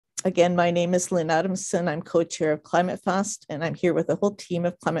Again, my name is Lynn Adamson. I'm co-chair of Climate Fast, and I'm here with the whole team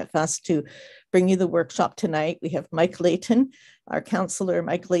of Climate Fast to bring you the workshop tonight. We have Mike Layton, our Councillor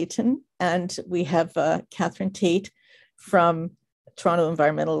Mike Layton, and we have Kathryn Tait from Toronto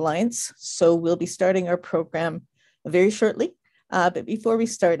Environmental Alliance. So we'll be starting our program very shortly. But before we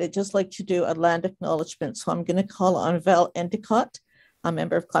start, I'd just like to do a land acknowledgement. So I'm going to call on Val Endicott, a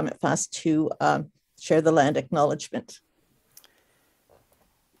member of Climate Fast, to share the land acknowledgement.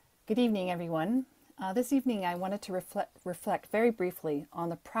 Good evening, everyone. This evening, I wanted to reflect very briefly on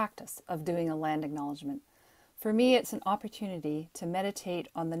the practice of doing a land acknowledgement. For me, it's an opportunity to meditate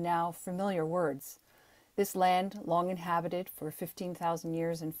on the now familiar words. This land, long inhabited for 15,000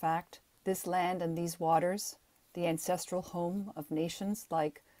 years, in fact, this land and these waters, the ancestral home of nations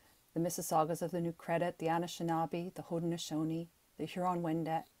like the Mississaugas of the New Credit, the Anishinaabe, the Haudenosaunee, the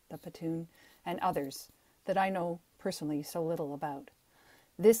Huron-Wendat, the Petun, and others that I know personally so little about.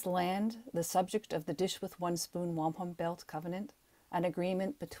 This land, the subject of the Dish with One Spoon Wampum Belt Covenant, an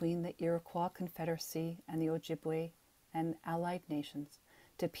agreement between the Iroquois Confederacy and the Ojibwe and allied nations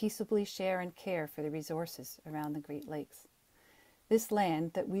to peaceably share and care for the resources around the Great Lakes. This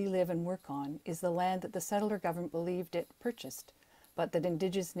land that we live and work on is the land that the settler government believed it purchased, but that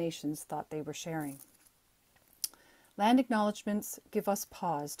Indigenous nations thought they were sharing. Land acknowledgements give us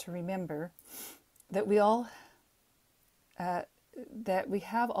pause to remember that we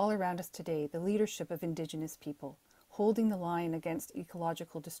have all around us today the leadership of Indigenous people, holding the line against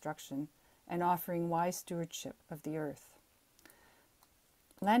ecological destruction and offering wise stewardship of the earth.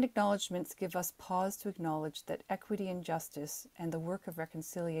 Land acknowledgements give us pause to acknowledge that equity and justice and the work of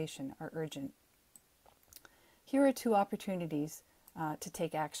reconciliation are urgent. Here are two opportunities to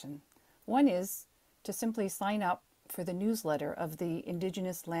take action. One is to simply sign up for the newsletter of the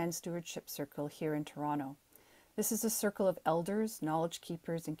Indigenous Land Stewardship Circle here in Toronto. This is a circle of elders, knowledge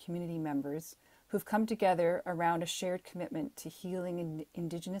keepers, and community members who've come together around a shared commitment to healing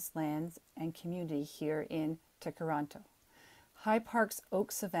Indigenous lands and community here in Toronto. High Park's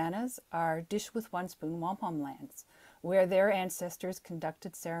oak savannas are Dish with One Spoon wampum lands, where their ancestors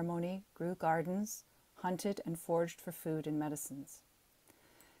conducted ceremony, grew gardens, hunted, and foraged for food and medicines.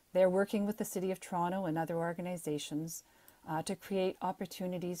 They're working with the City of Toronto and other organizations to create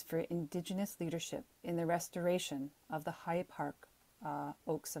opportunities for Indigenous leadership in the restoration of the High Park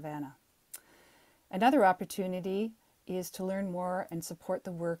oak savanna. Another opportunity is to learn more and support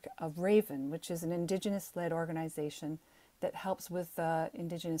the work of Raven, which is an Indigenous-led organization that helps with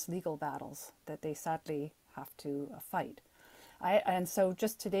Indigenous legal battles that they sadly have to fight. And so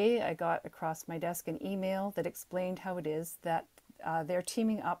just today I got across my desk an email that explained how it is that they're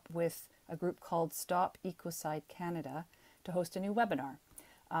teaming up with a group called Stop Ecocide Canada to host a new webinar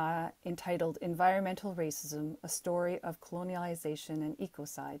entitled Environmental Racism, A Story of Colonialization and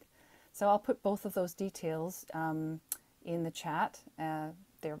Ecocide. So I'll put both of those details in the chat.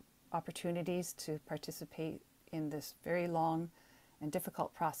 There are opportunities to participate in this very long and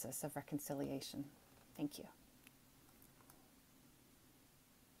difficult process of reconciliation. Thank you.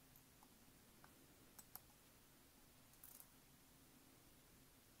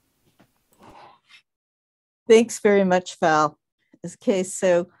 Thanks very much, Val. Okay,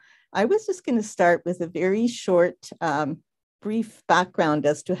 so I was just going to start with a very short, brief background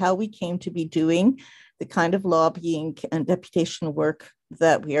as to how we came to be doing the kind of lobbying and deputation work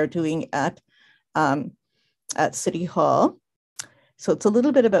that we are doing at City Hall. So it's a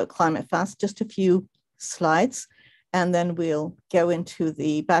little bit about Climate Fast, just a few slides, and then we'll go into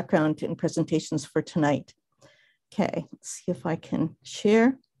the background and presentations for tonight. Okay, let's see if I can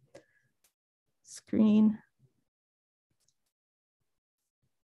share screen.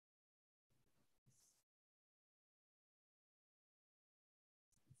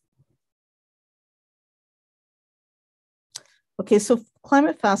 Okay, so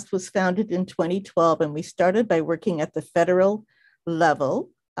Climate Fast was founded in 2012, and we started by working at the federal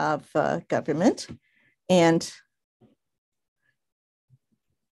level of government. And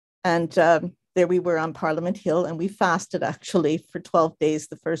there we were on Parliament Hill, and we fasted actually for 12 days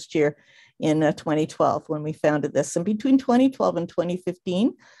the first year in 2012 when we founded this. And between 2012 and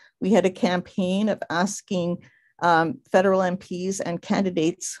 2015, we had a campaign of asking federal MPs and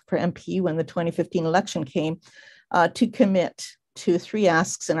candidates for MP when the 2015 election came to commit to 3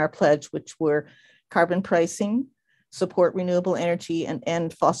 asks in our pledge, which were carbon pricing, support renewable energy, and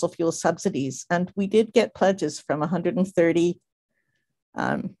end fossil fuel subsidies. And we did get pledges from 130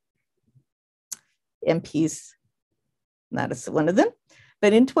 MPs. That is one of them.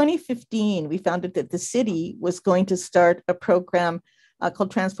 But in 2015, we found out that the city was going to start a program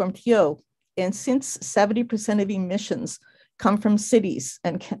called TransformTO. And since 70% of emissions come from cities,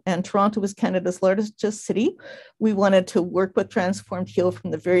 and Toronto was Canada's largest city. We wanted to work with TransformTO from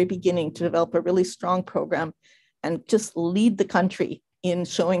the very beginning to develop a really strong program and just lead the country in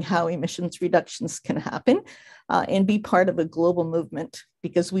showing how emissions reductions can happen and be part of a global movement,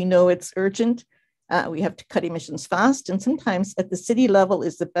 because we know it's urgent. We have to cut emissions fast, and sometimes at the city level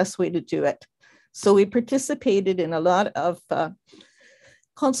is the best way to do it. So we participated in a lot of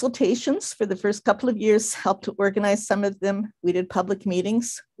consultations for the first couple of years, helped to organize some of them. We did public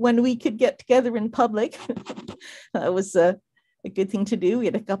meetings when we could get together in public. It was a good thing to do. We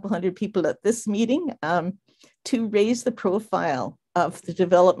had a couple hundred people at this meeting to raise the profile of the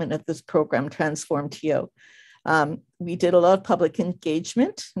development of this program, TransformTO. We did a lot of public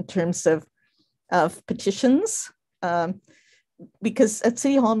engagement in terms of petitions, because at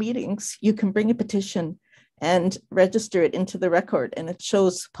City Hall meetings, you can bring a petition and register it into the record, and it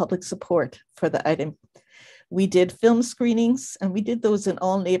shows public support for the item. We did film screenings, and we did those in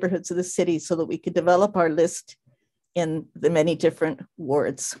all neighborhoods of the city so that we could develop our list in the many different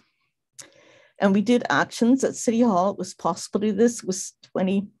wards. And we did actions at City Hall. It was possible to do this. It was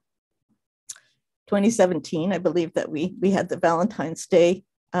 2017, I believe, that we had the Valentine's Day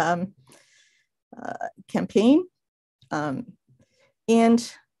campaign.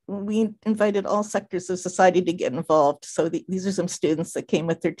 And we invited all sectors of society to get involved. So these are some students that came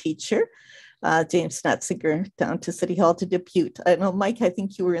with their teacher, James Snatziger, down to City Hall to depute. I know, Mike, I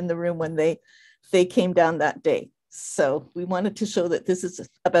think you were in the room when they came down that day. So we wanted to show that this is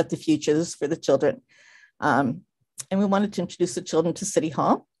about the future, this is for the children. And we wanted to introduce the children to City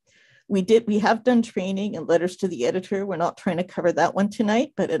Hall. We have done training and letters to the editor. We're not trying to cover that one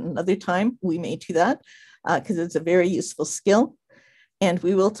tonight, but at another time we may do that because it's a very useful skill. And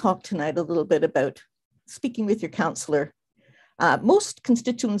we will talk tonight a little bit about speaking with your councillor. Most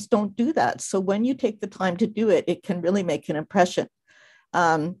constituents don't do that. So when you take the time to do it, it can really make an impression.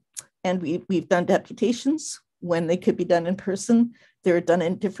 And we've done deputations when they could be done in person. They're done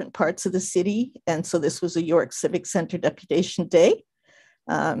in different parts of the city. And so this was a York Civic Centre Deputation Day.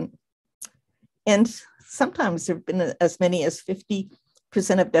 And sometimes there have been as many as 50%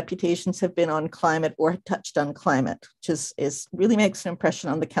 of deputations have been on climate or touched on climate, which is really makes an impression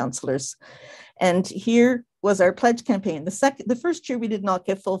on the councillors. And here was our pledge campaign. The first year we did not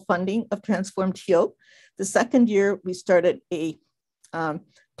get full funding of TransformTO. The second year we started a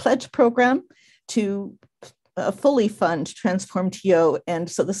pledge program to fully fund TransformTO. And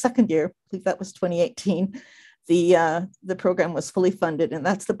so the second year, I believe that was 2018, the program was fully funded, and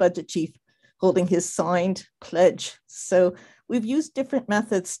that's the budget chief holding his signed pledge. So we've used different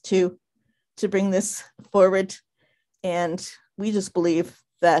methods to bring this forward. And we just believe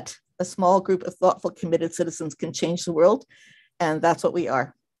that a small group of thoughtful, committed citizens can change the world. And that's what we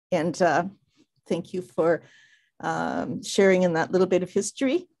are. And thank you for sharing in that little bit of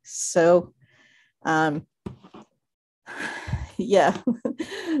history. So yeah,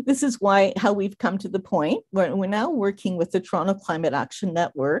 this is how we've come to the point where we're now working with the Toronto Climate Action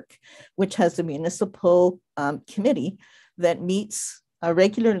Network, which has a municipal committee that meets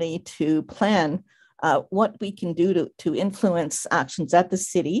regularly to plan what we can do to influence actions at the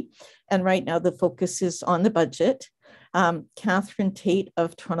city. And right now the focus is on the budget. Kathryn Tait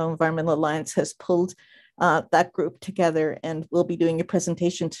of Toronto Environmental Alliance has pulled that group together, and we'll be doing a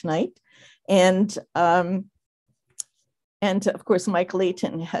presentation tonight. And of course, Mike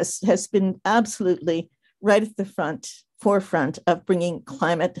Layton has been absolutely right at the forefront of bringing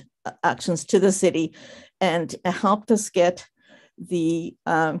climate actions to the city, and helped us get the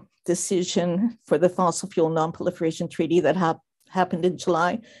decision for the fossil fuel non-proliferation treaty that happened in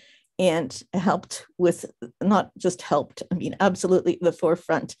July, and helped with, not just helped, I mean, absolutely the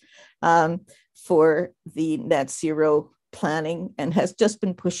forefront for the net zero planning, and has just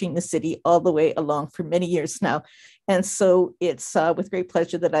been pushing the city all the way along for many years now. And so it's with great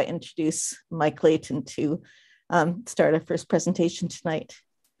pleasure that I introduce Mike Layton to start our first presentation tonight.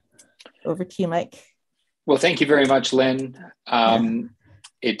 Over to you, Mike. Well, thank you very much, Lynn.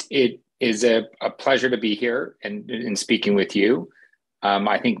 It is a pleasure to be here and speaking with you.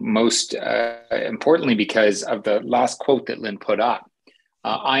 I think most importantly because of the last quote that Lynn put up.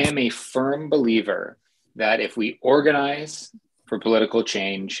 I am a firm believer that if we organize for political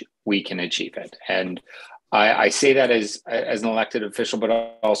change, we can achieve it. And I say that as an elected official, but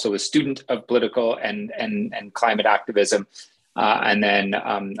also a student of political and climate activism. And then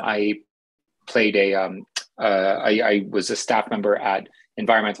I played I was a staff member at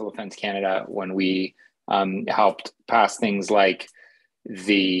Environmental Defence Canada when we helped pass things like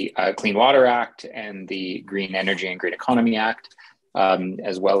the Clean Water Act and the Green Energy and Green Economy Act,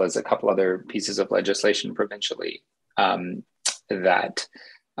 as well as a couple other pieces of legislation provincially. that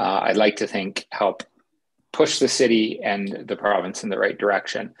I'd like to think help push the city and the province in the right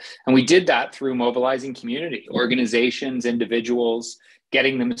direction. And we did that through mobilizing community, organizations, individuals,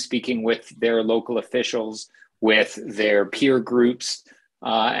 getting them speaking with their local officials, with their peer groups,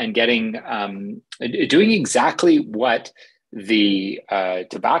 and getting doing exactly what the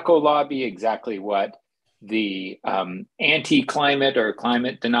tobacco lobby, exactly what the anti-climate or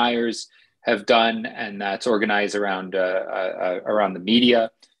climate deniers have done, and that's organized around around the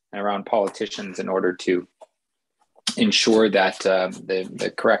media and around politicians in order to ensure that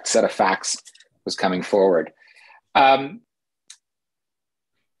the correct set of facts was coming forward.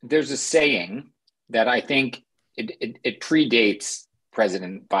 There's a saying that I think it predates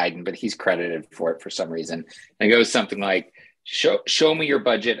President Biden, but he's credited for it for some reason. And it goes something like, show me your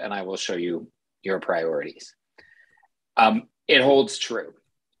budget and I will show you your priorities. It holds true,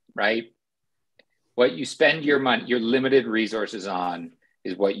 right? What you spend your money, your limited resources on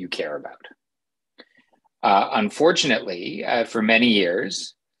is what you care about. Unfortunately, for many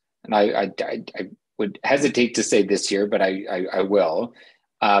years, and I would hesitate to say this year, but I will,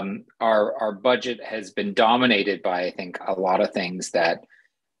 our budget has been dominated by, I think, a lot of things that,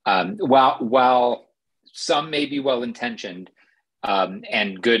 while some may be well-intentioned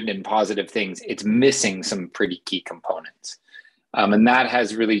and good and positive things, it's missing some pretty key components. And that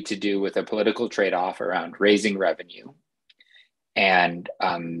has really to do with a political trade-off around raising revenue and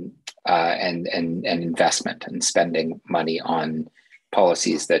investment and spending money on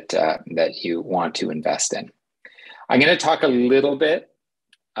policies that you want to invest in. I'm going to talk a little bit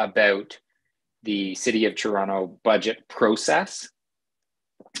about the City of Toronto budget process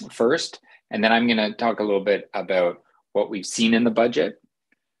first, and then I'm going to talk a little bit about what we've seen in the budget,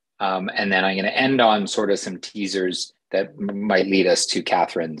 and then I'm going to end on sort of some teasers that might lead us to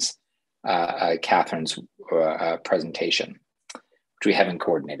Kathryn's presentation, which we haven't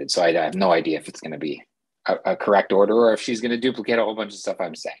coordinated. So I have no idea if it's going to be a correct order or if she's going to duplicate a whole bunch of stuff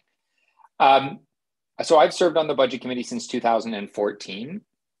I'm saying. So I've served on the budget committee since 2014.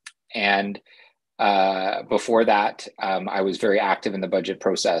 And before that, I was very active in the budget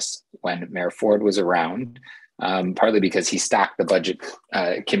process when Mayor Ford was around, partly because he stacked the budget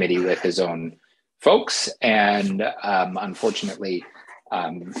committee with his own folks. And unfortunately,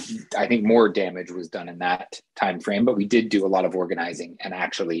 I think more damage was done in that time frame, but we did do a lot of organizing and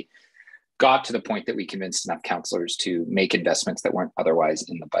actually got to the point that we convinced enough councillors to make investments that weren't otherwise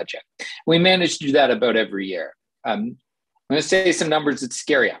in the budget. We managed to do that about every year. I'm going to say some numbers that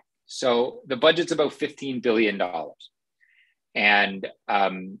scare you. So the budget's about $15 billion. And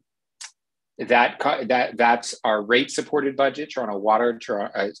that's our rate-supported budget, Toronto Water,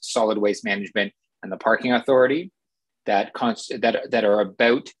 Solid Waste Management, and the Parking Authority that are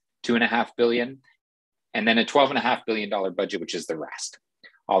about $2.5 billion, and then a $12.5 billion budget, which is the rest.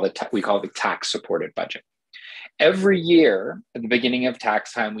 We call it the tax-supported budget. Every year at the beginning of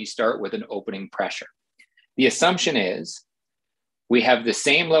tax time, we start with an opening pressure. The assumption is we have the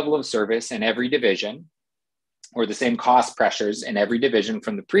same level of service in every division, or the same cost pressures in every division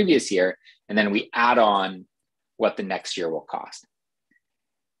from the previous year, and then we add on what the next year will cost.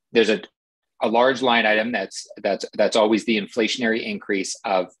 There's a large line item that's always the inflationary increase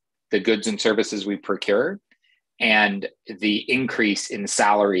of the goods and services we procure, and the increase in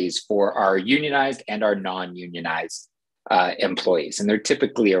salaries for our unionized and our non-unionized employees, and they're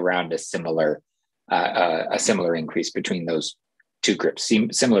typically around a similar increase between those two groups,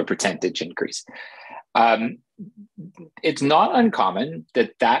 similar percentage increase. It's not uncommon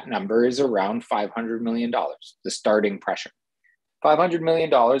that number is around $500 million, the starting pressure. $500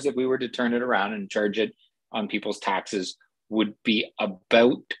 million, if we were to turn it around and charge it on people's taxes, would be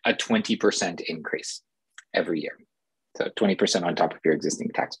about a 20% increase every year. So 20% on top of your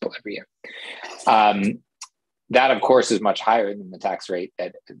existing tax bill every year. That, of course, is much higher than the tax rate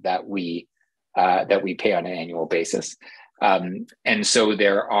that we pay on an annual basis. And so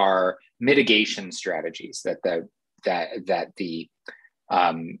there are mitigation strategies that the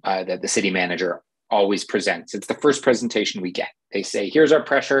city manager always presents. It's the first presentation we get. They say, here's our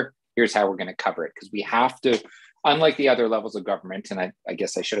pressure, here's how we're going to cover it. Because we have to, unlike the other levels of government, and I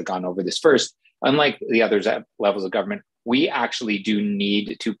guess I should have gone over this first, unlike the other levels of government, we actually do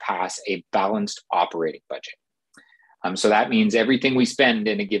need to pass a balanced operating budget. So that means everything we spend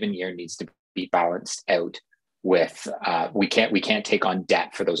in a given year needs to be balanced out with, we can't take on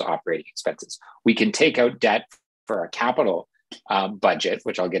debt for those operating expenses. We can take out debt for our capital budget,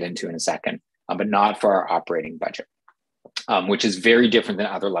 which I'll get into in a second, but not for our operating budget, which is very different than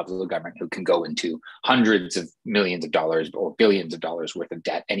other levels of government who can go into hundreds of millions of dollars or billions of dollars worth of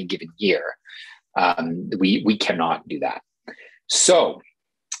debt any given year. We cannot do that. So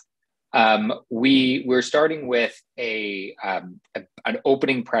we're starting with an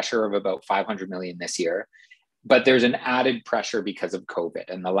opening pressure of about 500 million this year, but there's an added pressure because of COVID.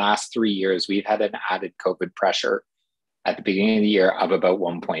 In the last 3 years, we've had an added COVID pressure at the beginning of the year of about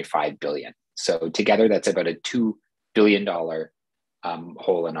 1.5 billion. So together, that's about a $2 billion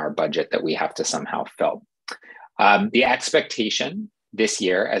hole in our budget that we have to somehow fill. The expectation this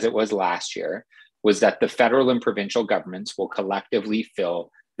year, as it was last year, was that the federal and provincial governments will collectively fill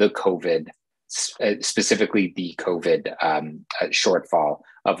the COVID, specifically the COVID shortfall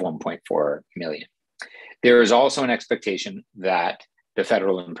of 1.4 million. There is also an expectation that the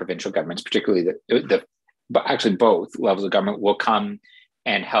federal and provincial governments, particularly but actually both levels of government, will come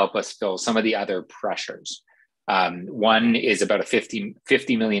and help us fill some of the other pressures. One is about a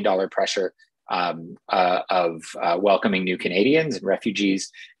 $50 million pressure of welcoming new Canadians and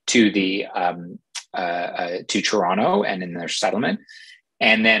refugees to Toronto and in their settlement.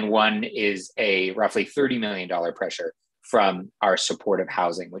 And then one is a roughly $30 million pressure from our supportive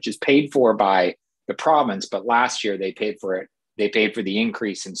housing, which is paid for by the province, but last year they paid for it. They paid for the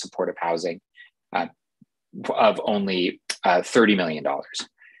increase in supportive housing of only $30 million, or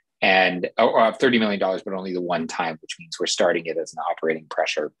 $30 million, but only the one time, which means we're starting it as an operating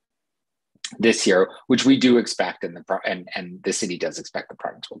pressure this year, which we do expect, and the city does expect the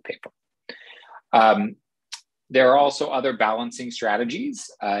province will pay for. There are also other balancing strategies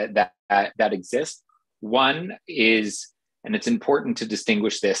that exist. One is, and it's important to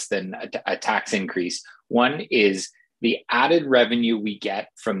distinguish this than a tax increase. One is the added revenue we get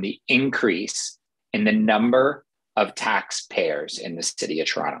from the increase in the number of taxpayers in the city of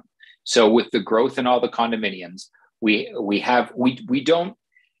Toronto. So with the growth in all the condominiums, we don't,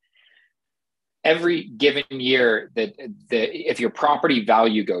 every given year that if your property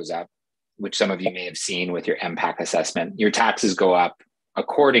value goes up, which some of you may have seen with your MPAC assessment, your taxes go up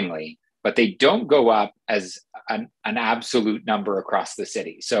accordingly, but they don't go up as an absolute number across the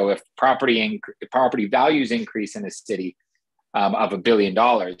city. So if property values increase in a city of $1 billion,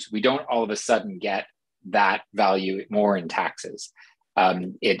 we don't all of a sudden get that value more in taxes.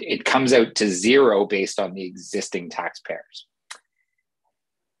 It comes out to zero based on the existing taxpayers.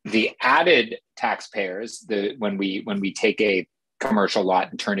 The added taxpayers, when we take a commercial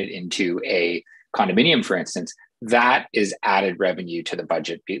lot and turn it into a condominium, for instance, that is added revenue to the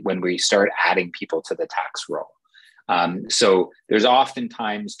budget when we start adding people to the tax roll. So there's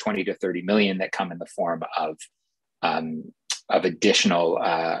oftentimes 20 to 30 million that come in the form of additional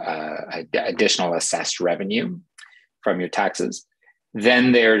assessed revenue from your taxes.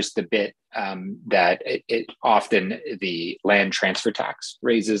 Then there's the bit that often the land transfer tax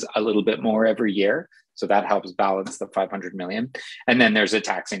raises a little bit more every year. So that helps balance the 500 million. And then there's a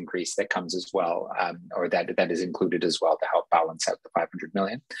tax increase that comes as well, or that is included as well to help balance out the 500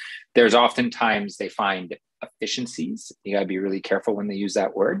 million. There's oftentimes they find efficiencies. You gotta be really careful when they use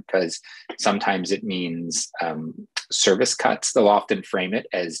that word, because sometimes it means service cuts. They'll often frame it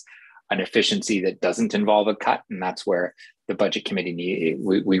as an efficiency that doesn't involve a cut. And that's where the budget committee,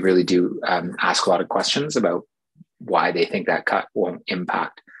 we really do ask a lot of questions about why they think that cut won't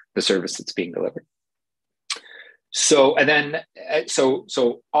impact the service that's being delivered. So, and then, so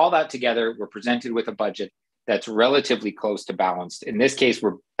all that together, we're presented with a budget that's relatively close to balanced. In this case,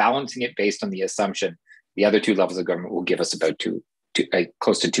 we're balancing it based on the assumption the other two levels of government will give us about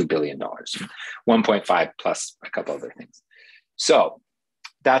close to $2 billion, 1.5 plus a couple other things. So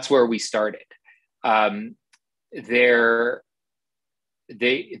that's where we started. The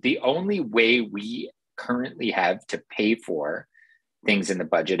only way we currently have to pay for things in the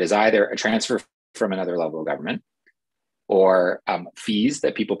budget is either a transfer from another level of government, or fees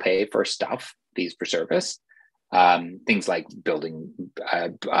that people pay for stuff, fees for service, things like building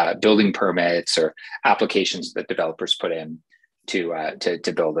permits or applications that developers put in to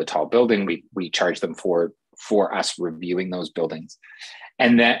build a tall building. We charge them for us reviewing those buildings,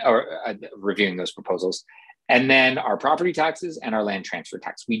 and then reviewing those proposals, and then our property taxes and our land transfer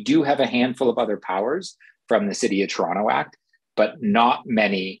tax. We do have a handful of other powers from the City of Toronto Act, but not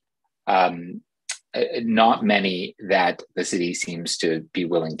many that the city seems to be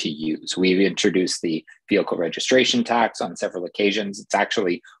willing to use. We've introduced the vehicle registration tax on several occasions. It's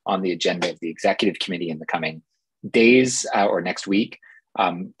actually on the agenda of the executive committee in the coming days or next week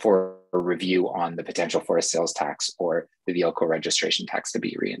for a review on the potential for a sales tax or the vehicle registration tax to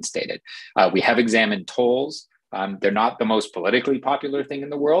be reinstated. We have examined tolls. They're not the most politically popular thing in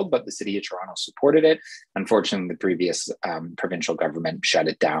the world, but the City of Toronto supported it. Unfortunately, the previous provincial government shut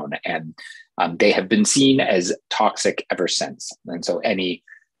it down, and they have been seen as toxic ever since. And so any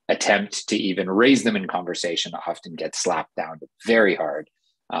attempt to even raise them in conversation often gets slapped down very hard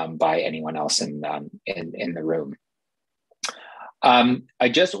by anyone else in the room. I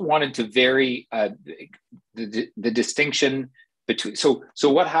just wanted to vary the distinction between, so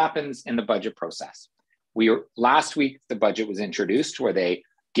what happens in the budget process? Last week, the budget was introduced where they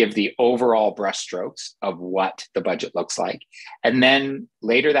give the overall brushstrokes of what the budget looks like. And then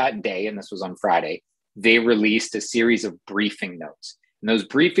later that day, and this was on Friday, they released a series of briefing notes. And those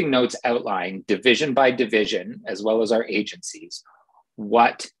briefing notes outline division by division, as well as our agencies,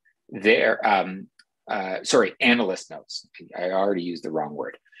 what their, analyst notes. I already used the wrong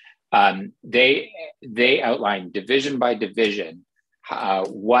word. They outline division by division,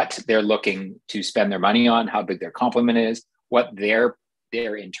 what they're looking to spend their money on, how big their complement is, what their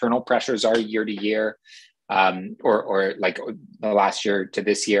internal pressures are year to year, or like the last year to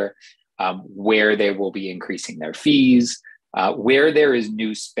this year, where they will be increasing their fees, where there is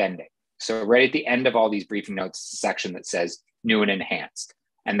new spending. So right at the end of all these briefing notes, a section that says new and enhanced.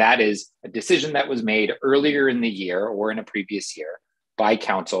 And that is a decision that was made earlier in the year or in a previous year by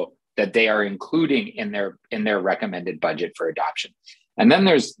council that they are including in their recommended budget for adoption. And then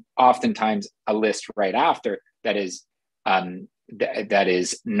there's oftentimes a list right after that is that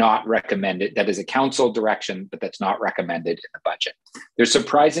is not recommended, that is a council direction, but that's not recommended in the budget. There's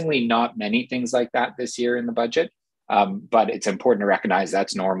surprisingly not many things like that this year in the budget, but it's important to recognize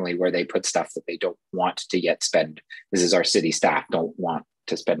that's normally where they put stuff that they don't want to yet spend. This is our city staff don't want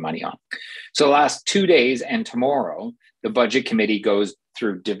to spend money on. So the last 2 days and tomorrow, the budget committee goes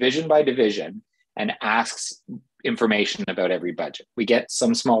through division by division and asks information about every budget. We get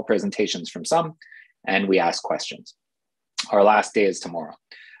some small presentations from some, and we ask questions. Our last day is tomorrow.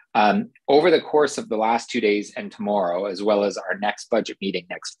 Over the course of the last 2 days and tomorrow, as well as our next budget meeting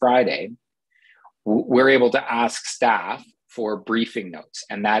next Friday, we're able to ask staff for briefing notes.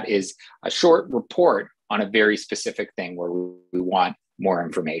 And that is a short report on a very specific thing where we want more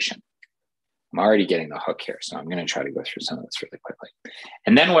information. I'm already getting the hook here, so I'm going to try to go through some of this really quickly.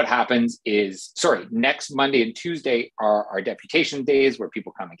 And then what happens is, next Monday and Tuesday are our deputation days where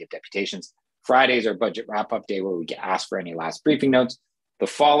people come and get deputations. Fridays are budget wrap-up day where we get asked for any last briefing notes. The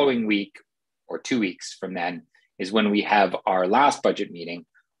following week, or 2 weeks from then, is when we have our last budget meeting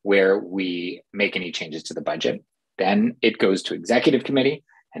where we make any changes to the budget. Then it goes to executive committee,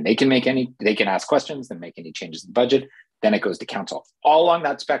 and they can ask questions, then make any changes to the budget. Then it goes to council. All along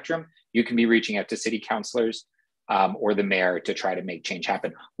that spectrum, you can be reaching out to city councillors or the mayor to try to make change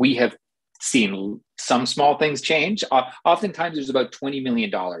happen. We have seen some small things change. Oftentimes there's about $20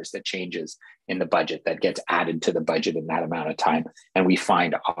 million that changes in the budget that gets added to the budget in that amount of time. And we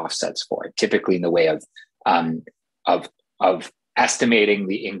find offsets for it, typically in the way of estimating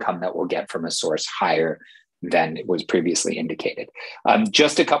the income that we'll get from a source higher than it was previously indicated.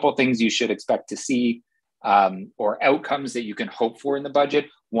 Just a couple of things you should expect to see or outcomes that you can hope for in the budget.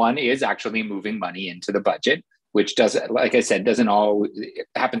 One is actually moving money into the budget, which does, like I said, doesn't always, it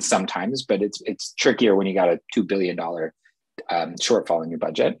happens sometimes, but it's trickier when you got a $2 billion shortfall in your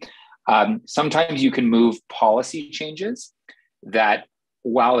budget. Sometimes you can move policy changes that,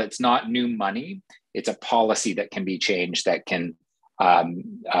 while it's not new money, it's a policy that can be changed that can have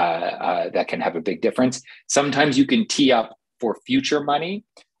a big difference. Sometimes you can tee up for future money.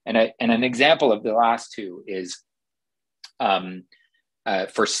 And an example of the last two is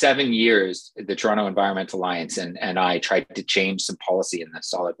for 7 years, the Toronto Environment Alliance and I tried to change some policy in the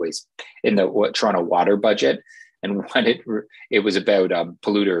solid waste, in the Toronto water budget. And when it was about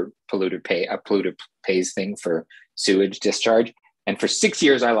polluter pays thing for sewage discharge. And for 6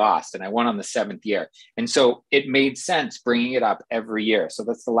 years, I lost, and I won on the 7th year. And so it made sense bringing it up every year. So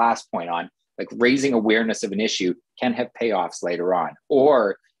that's the last point on, like, raising awareness of an issue can have payoffs later on,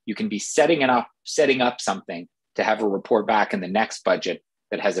 or you can be setting up something to have a report back in the next budget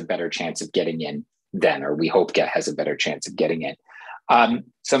that has a better chance of getting in then, or we hope has a better chance of getting in.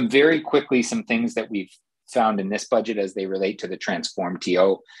 Some things that we've found in this budget as they relate to the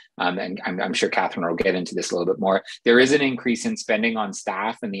TransformTO, and I'm sure Kathryn will get into this a little bit more. There is an increase in spending on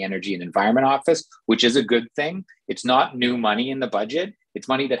staff in the Energy and Environment Office, which is a good thing. It's not new money in the budget. It's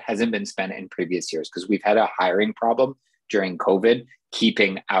money that hasn't been spent in previous years because we've had a hiring problem during COVID,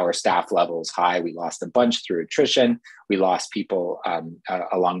 keeping our staff levels high. We lost a bunch through attrition. We lost people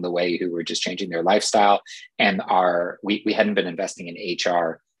along the way who were just changing their lifestyle. And we hadn't been investing in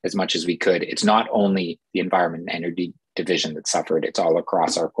HR as much as we could. It's not only the Environment and Energy Division that suffered, it's all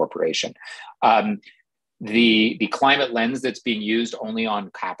across our corporation. the climate lens that's being used only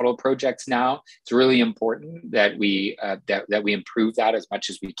on capital projects now, it's really important that we that we improve that as much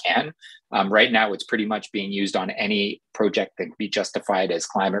as we can. Right now, it's pretty much being used on any project that can be justified as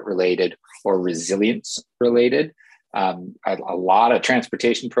climate related or resilience related. A lot of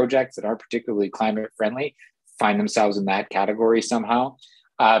transportation projects that aren't particularly climate friendly find themselves in that category somehow.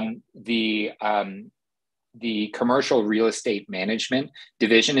 The commercial real estate management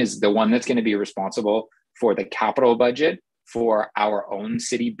division is the one that's going to be responsible for the capital budget for our own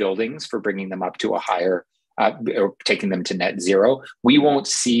city buildings, for bringing them up to a higher, or taking them to net zero. We won't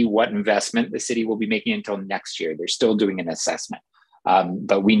see what investment the city will be making until next year. They're still doing an assessment.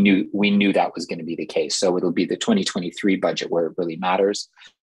 But we knew that was going to be the case. So it'll be the 2023 budget where it really matters.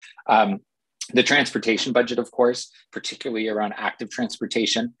 The transportation budget, of course, particularly around active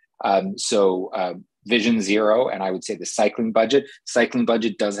transportation. Vision Zero, and I would say the cycling budget. Cycling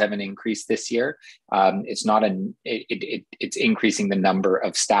budget does have an increase this year. It's increasing the number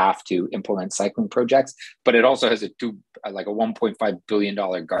of staff to implement cycling projects, but it also has a $1.5 billion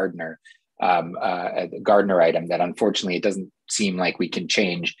Gardner item that unfortunately it doesn't seem like we can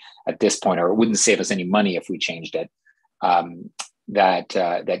change at this point, or it wouldn't save us any money if we changed it.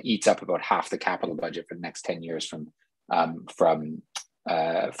 That eats up about half the capital budget for the next 10 years from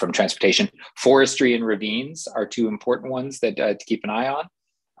transportation. Forestry and ravines are two important ones that to keep an eye on.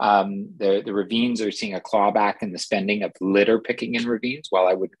 The ravines are seeing a clawback in the spending of litter picking in ravines. While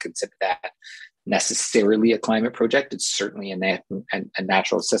I wouldn't consider that necessarily a climate project, it's certainly a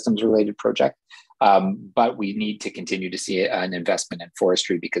natural systems related project. But we need to continue to see an investment in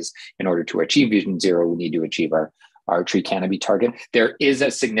forestry, because in order to achieve Vision Zero, we need to achieve our tree canopy target. There is a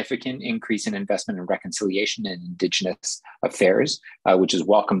significant increase in investment in reconciliation and Indigenous affairs, which is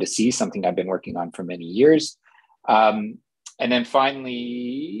welcome to see, something I've been working on for many years. And then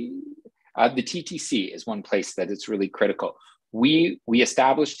finally, the TTC is one place that it's really critical. We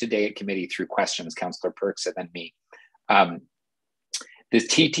established today at committee through questions, Councillor Perks and then me. The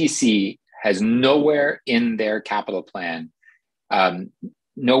TTC has nowhere in their capital plan,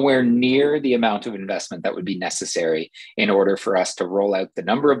 nowhere near the amount of investment that would be necessary in order for us to roll out the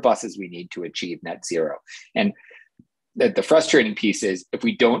number of buses we need to achieve net zero. And the frustrating piece is, if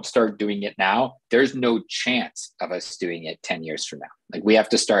we don't start doing it now, there's no chance of us doing it 10 years from now. Like, we have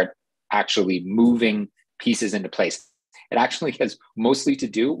to start actually moving pieces into place. It actually has mostly to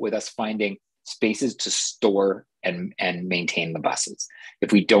do with us finding spaces to store and maintain the buses.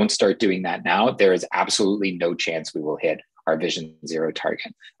 If we don't start doing that now, there is absolutely no chance we will hit our Vision Zero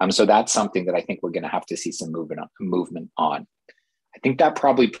target. So that's something that I think we're going to have to see some movement on. I think that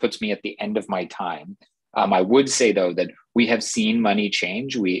probably puts me at the end of my time. I would say, though, that we have seen money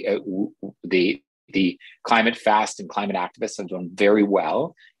change. The climate fast and climate activists have done very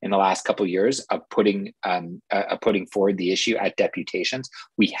well in the last couple of years of putting forward the issue at deputations.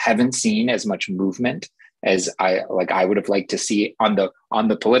 We haven't seen as much movement as I would have liked to see on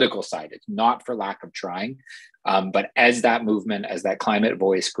the political side. It's not for lack of trying, but as that movement, as that climate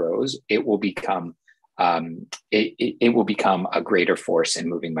voice grows, it will become it will become a greater force in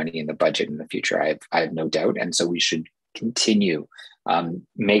moving money in the budget in the future. I have no doubt, and so we should continue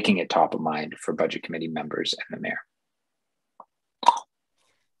making it top of mind for budget committee members and the mayor.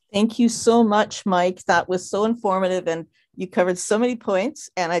 Thank you so much, Mike. That was so informative, and you covered so many points.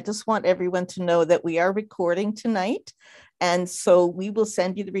 And I just want everyone to know that we are recording tonight. And so we will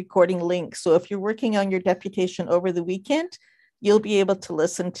send you the recording link. So if you're working on your deputation over the weekend, you'll be able to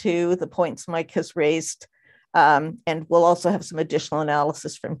listen to the points Mike has raised. And we'll also have some additional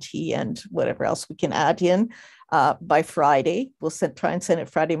analysis from T and whatever else we can add in by Friday. We'll try and send it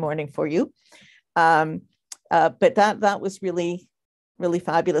Friday morning for you. But that was really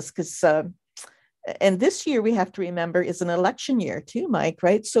fabulous, because and this year we have to remember is an election year too, Mike,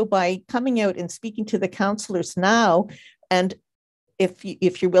 right? So by coming out and speaking to the councillors now, and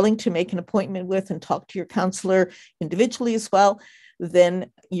if you're willing to make an appointment with and talk to your councillor individually as well, then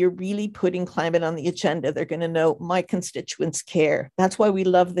you're really putting climate on the agenda. They're going to know my constituents care. That's why we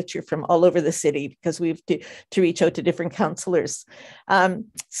love that you're from all over the city, because we have to reach out to different councillors.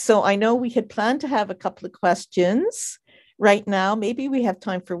 So I know we had planned to have a couple of questions right now. Maybe we have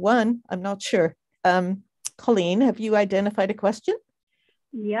time for one. I'm not sure. Colleen, have you identified a question?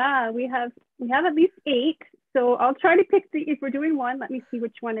 Yeah, we have at least 8. So I'll try to pick if we're doing one, let me see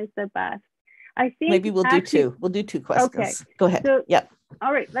which one is the best. I think maybe we'll do 2. We'll do 2 questions. Okay. Go ahead. So, yeah.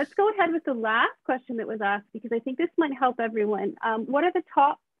 All right, let's go ahead with the last question that was asked, because I think this might help everyone. What are the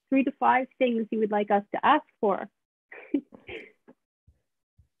top 3 to 5 things you would like us to ask for?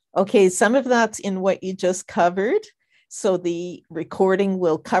 Okay, some of that's in what you just covered. So the recording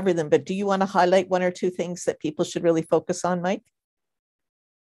will cover them, but do you want to highlight one or two things that people should really focus on, Mike?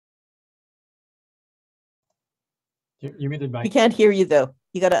 You muted, Mike. We can't hear you though.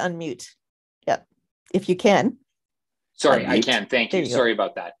 You got to unmute. Yeah, if you can. Sorry, Unmute. I can. Thank you. You Sorry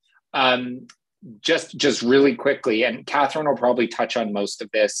about that. Just really quickly, and Kathryn will probably touch on most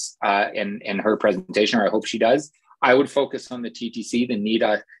of this in her presentation, or I hope she does. I would focus on the TTC,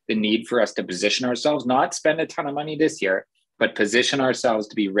 the need for us to position ourselves, not spend a ton of money this year, but position ourselves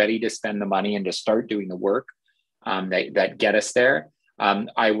to be ready to spend the money and to start doing the work that get us there.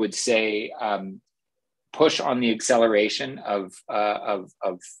 I would say push on the acceleration of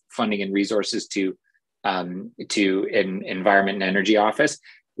funding and resources to Environment and Energy Office.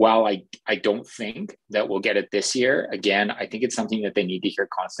 While I don't think that we'll get it this year, again, I think it's something that they need to hear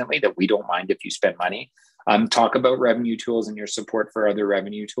constantly, that we don't mind if you spend money. Talk about revenue tools and your support for other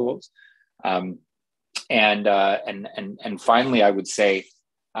revenue tools. And finally, I would say,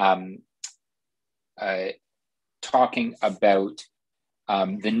 talking about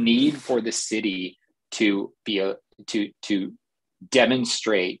the need for the city to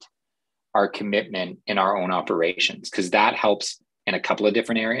demonstrate our commitment in our own operations, because that helps in a couple of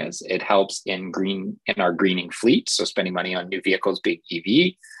different areas. It helps in our greening fleet, so spending money on new vehicles being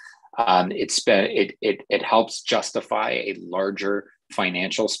EV. It helps justify a larger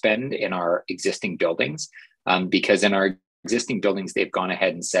financial spend in our existing buildings, because in our existing buildings they've gone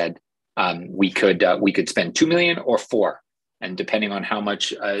ahead and said we could spend $2 million or $4 million, and depending on how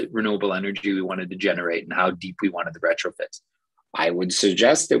much renewable energy we wanted to generate and how deep we wanted the retrofits. I would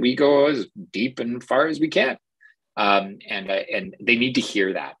suggest that we go as deep and far as we can, and they need to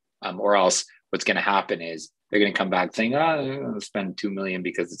hear that, or else what's going to happen is they're going to come back saying, I'm going to spend $2 million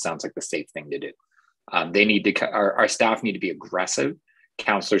because it sounds like the safe thing to do. They need to, our staff need to be aggressive.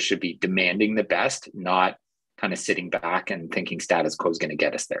 Councillors should be demanding the best, not kind of sitting back and thinking status quo is going to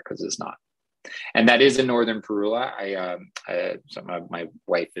get us there, because it's not. And that is in Northern Parula. My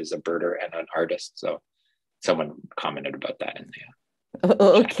wife is a birder and an artist, so someone commented about that in the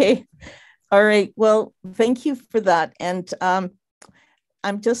okay. All right. Well, thank you for that. And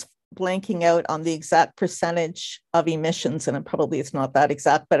I'm just blanking out on the exact percentage of emissions, and probably it's not that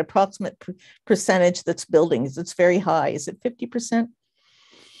exact, but approximate percentage that's buildings. It's very high. Is it 50%?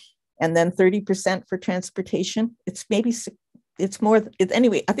 And then 30% for transportation? It's maybe, it's more,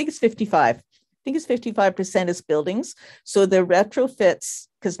 anyway, I think it's 55. I think it's 55% is buildings. So the retrofits,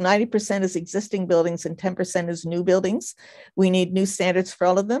 because 90% is existing buildings and 10% is new buildings. We need new standards for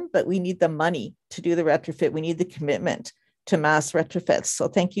all of them, but we need the money to do the retrofit. We need the commitment to mass retrofits. So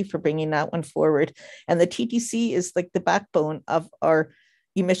thank you for bringing that one forward. And the TTC is like the backbone of our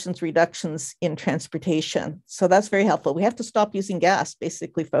emissions reductions in transportation. So that's very helpful. We have to stop using gas,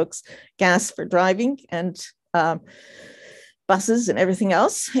 basically, folks. Gas for driving and buses and everything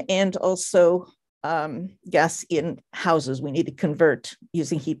else, and also gas in houses. We need to convert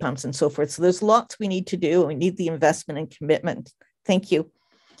using heat pumps and so forth. So there's lots we need to do. We need the investment and commitment. Thank you.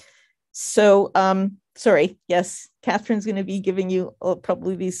 So, sorry, yes, Kathryn's going to be giving you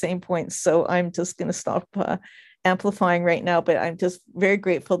probably these same points. So I'm just going to stop amplifying right now, but I'm just very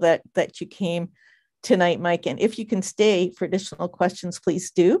grateful that you tonight, Mike. And if you can stay for additional questions,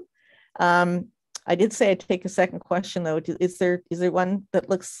 please do. I did say I'd take a second question though. Is there one that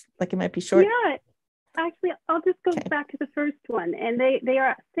looks like it might be short? Yeah, actually, I'll just go back to the first one. And they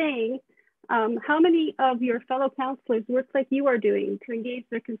are saying, how many of your fellow councillors work like you are doing to engage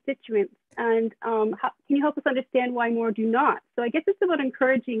their constituents? And can you help us understand why more do not? So I guess it's about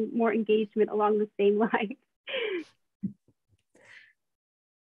encouraging more engagement along the same line.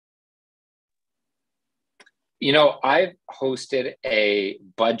 You know, I've hosted a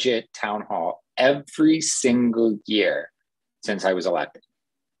budget town hall every single year since I was elected.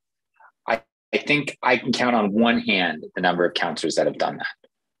 I think I can count on one hand the number of councillors that have done that.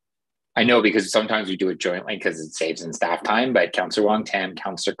 I know because sometimes we do it jointly because it saves in staff time, but Councillor Wong Tam,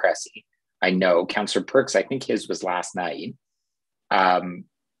 Councillor Cressy, I know Councillor Perks, I think his was last night. I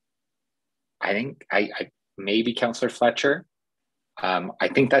think maybe Councillor Fletcher. I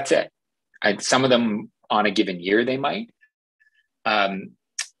think that's it. Some of them on a given year they might,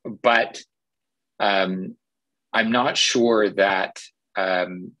 but I'm not sure that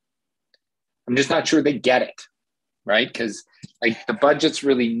I'm just not sure they get it, right? Because like the budget's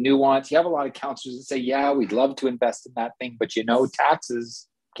really nuanced. You have a lot of councillors that say, "Yeah, we'd love to invest in that thing, but you know, taxes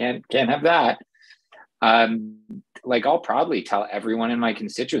can't have that." Like I'll probably tell everyone in my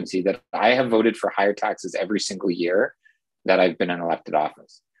constituency that I have voted for higher taxes every single year that I've been in elected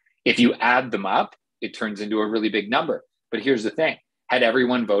office. If you add them up, it turns into a really big number. But here's the thing. had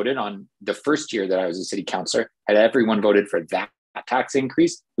everyone voted on the first year that I was a city councillor, had everyone voted for that tax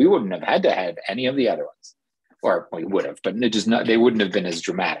increase, we wouldn't have had to have any of the other ones, or we would have, but they wouldn't have been as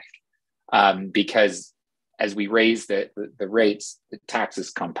dramatic, because as we raise the rates, the taxes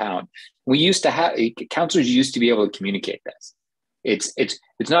compound. We used to have, councillors used to be able to communicate this.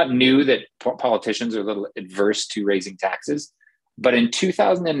 It's not new that politicians are a little adverse to raising taxes, but in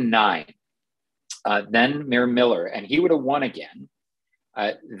 2009, then Mayor Miller, and he would have won again,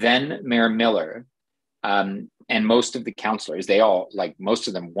 then Mayor Miller, and most of the councillors, they all, like most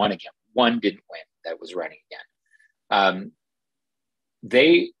of them won again. One didn't win that was running again.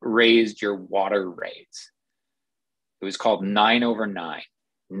 They raised your water rates. It was called 9/9.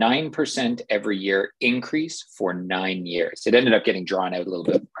 9% every year increase for 9 years. It ended up getting drawn out a little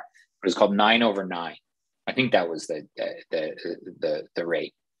bit more, but it was called 9/9. I think that was the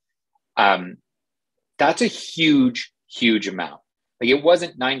rate. That's a huge, huge amount. Like, it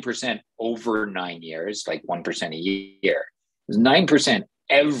wasn't 9% over 9 years, like 1% a year. It was 9%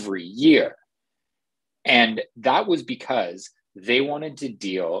 every year. And that was because they wanted to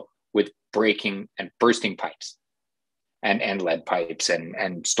deal with breaking and bursting pipes and lead pipes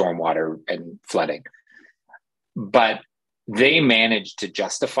and stormwater and flooding. But they managed to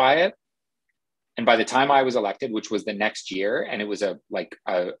justify it. And by the time I was elected, which was the next year, and it was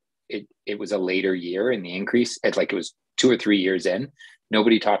it was a later year in the increase, it was 2 or 3 years in,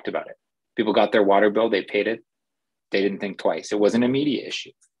 nobody talked about it. People got their water bill, they paid it, they didn't think twice. It wasn't a media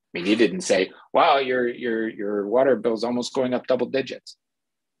issue. Media didn't say, wow, your water bill's almost going up double digits.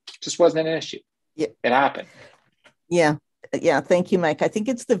 It just wasn't an issue. Yeah. It happened. Yeah. Thank you, Mike. I think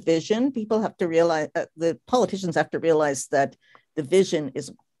it's the vision. People have to realize, the politicians have to realize that the vision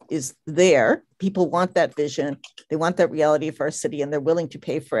is there. People want that vision. They want that reality for our city, and they're willing to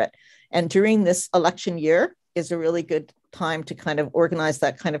pay for it. And during this election year is a really good time to kind of organize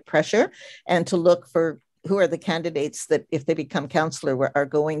that kind of pressure and to look for who are the candidates that, if they become councillor, are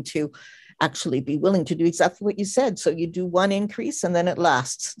going to actually be willing to do exactly what you said. So you do one increase and then it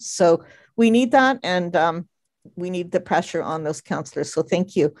lasts. So we need that, and we need the pressure on those councillors. So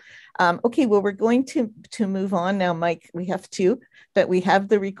thank you. Okay, well, we're going to move on now, Mike. We have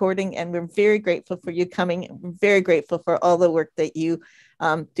the recording, and we're very grateful for you coming. We're very grateful for all the work that you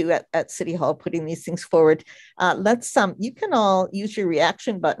do at City Hall, putting these things forward. You can all use your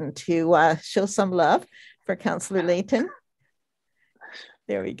reaction button to show some love for Councillor Layton.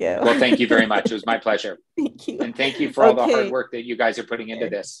 There we go. Well, thank you very much. It was my pleasure. Thank you. And thank you for all the hard work that you guys are putting into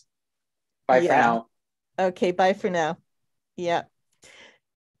this. Bye for now. Okay, bye for now. Yeah.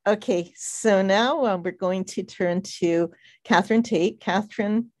 Okay, so now we're going to turn to Kathryn Tait.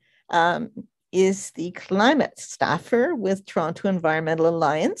 Kathryn is the climate staffer with Toronto Environmental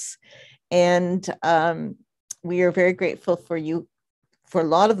Alliance. And we are very grateful for you for a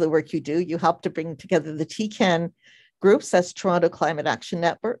lot of the work you do. You help to bring together the TCAN groups, that's Toronto Climate Action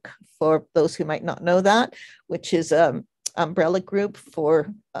Network, for those who might not know that, which is an umbrella group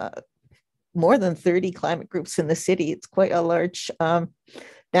for more than 30 climate groups in the city. It's quite a large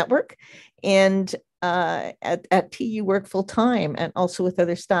network. And at T, you work full time and also with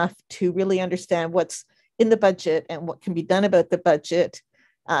other staff to really understand what's in the budget and what can be done about the budget.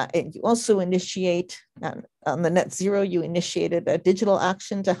 And you also initiate, on the net zero, you initiated a digital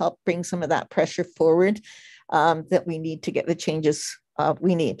action to help bring some of that pressure forward that we need to get the changes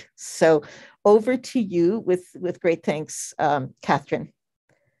we need. So over to you with great thanks, Kathryn.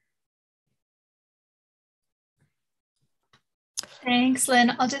 Thanks,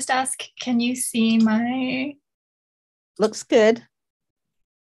 Lynn. I'll just ask, can you see my... Looks good.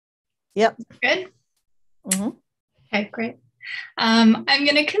 Yep. Good? Mm-hmm. Okay, great. I'm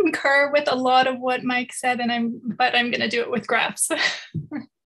going to concur with a lot of what Mike said, but I'm going to do it with graphs.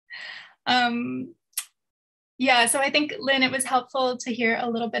 Yeah, so I think, Lynn, it was helpful to hear a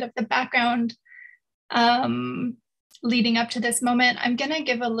little bit of the background leading up to this moment. I'm going to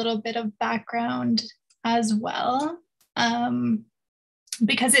give a little bit of background as well,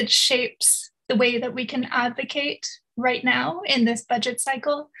 because it shapes the way that we can advocate right now in this budget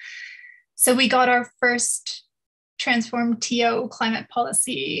cycle. So we got our first TransformTO climate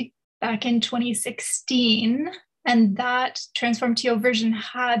policy back in 2016, and that TransformTO version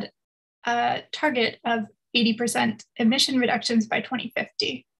had a target of 80% emission reductions by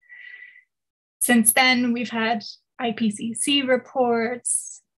 2050. Since then, we've had IPCC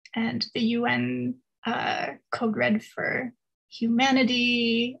reports and the UN Code Red for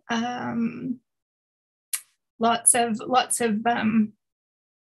Humanity, lots of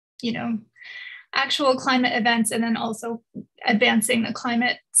actual climate events, and then also advancing the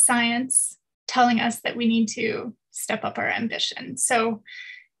climate science, telling us that we need to step up our ambition. So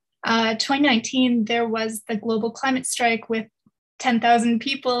 2019, there was the global climate strike with 10,000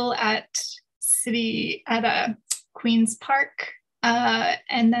 people at Queen's Park.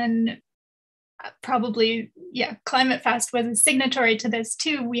 And then probably, Climate Fast was a signatory to this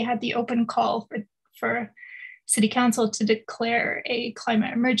too. We had the open call for City Council to declare a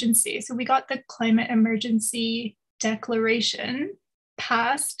climate emergency. So we got the climate emergency declaration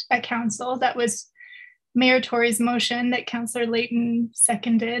passed at Council. That was Mayor Tory's motion that Councillor Layton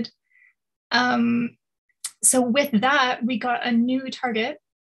seconded. So with that, we got a new target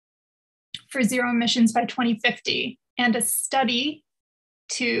for zero emissions by 2050 and a study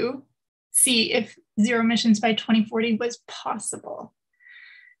to see if zero emissions by 2040 was possible.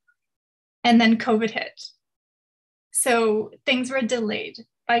 And then COVID hit. So things were delayed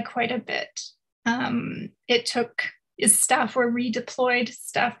by quite a bit. Staff were redeployed,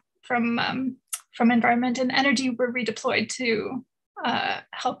 staff from Environment and Energy were redeployed to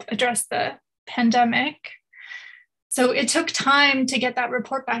help address the pandemic. So it took time to get that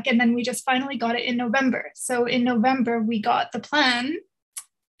report back, and then we just finally got it in November. So in November, we got the plan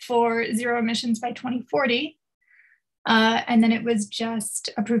for zero emissions by 2040, and then it was just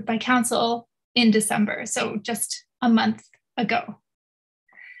approved by Council in December, so just a month ago.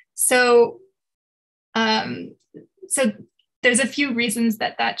 So, so there's a few reasons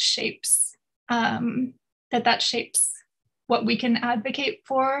that shapes what we can advocate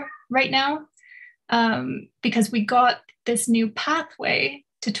for right now, because we got this new pathway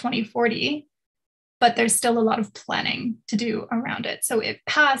to 2040, but there's still a lot of planning to do around it. So it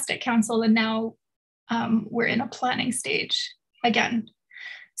passed at Council, and now we're in a planning stage again.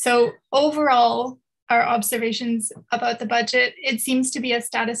 So overall, our observations about the budget, it seems to be a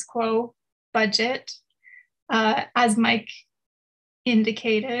status quo budget. As Mike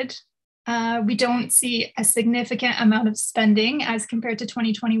indicated, we don't see a significant amount of spending as compared to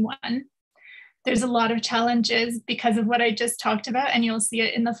 2021. There's a lot of challenges because of what I just talked about, and you'll see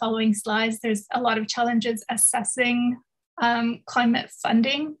it in the following slides. There's a lot of challenges assessing climate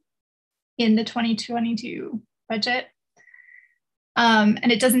funding in the 2022 budget.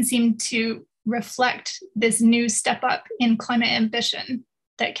 And it doesn't seem to reflect this new step up in climate ambition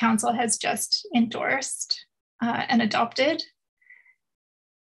that Council has just endorsed and adopted.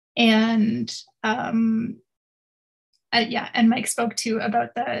 And and Mike spoke too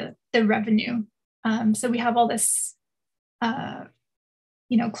about the revenue. So we have all this,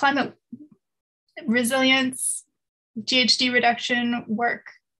 climate resilience, GHG reduction work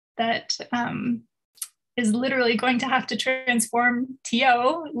that is literally going to have to transform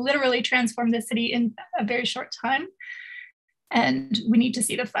TO, literally transform the city in a very short time. And we need to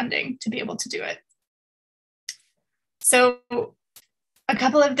see the funding to be able to do it. So a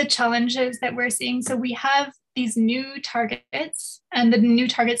couple of the challenges that we're seeing. So we have these new targets, and the new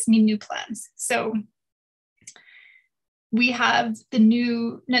targets mean new plans. So we have the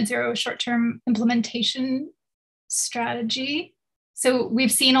new net zero short-term implementation strategy. So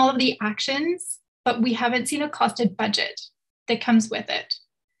we've seen all of the actions, but we haven't seen a costed budget that comes with it.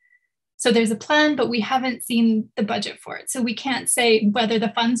 So there's a plan, but we haven't seen the budget for it. So we can't say whether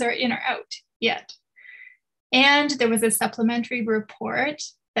the funds are in or out yet. And there was a supplementary report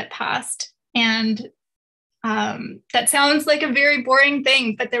that passed, and that sounds like a very boring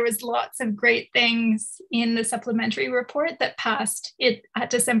thing, but there was lots of great things in the supplementary report that passed it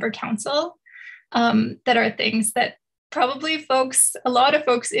at December Council that are things that probably a lot of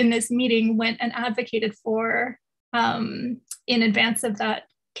folks in this meeting went and advocated for in advance of that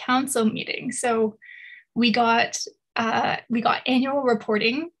Council meeting. So we got annual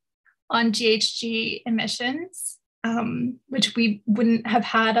reporting on GHG emissions, which we wouldn't have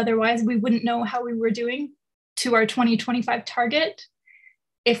had otherwise. We wouldn't know how we were doing to our 2025 target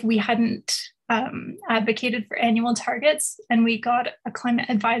if we hadn't advocated for annual targets. And we got a climate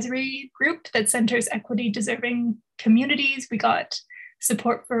advisory group that centers equity deserving communities. We got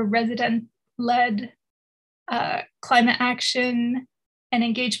support for resident-led climate action and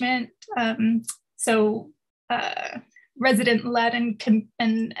engagement. Resident-led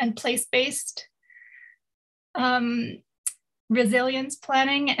and place-based resilience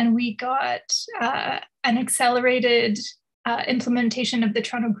planning, and we got an accelerated implementation of the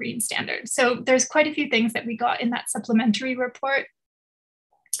Toronto Green Standard. So there's quite a few things that we got in that supplementary report,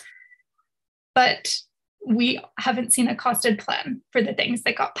 but we haven't seen a costed plan for the things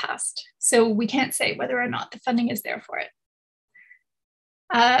that got passed. So we can't say whether or not the funding is there for it.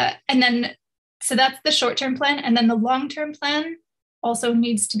 So that's the short-term plan. And then the long-term plan also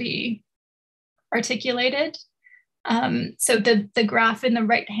needs to be articulated. So the graph in the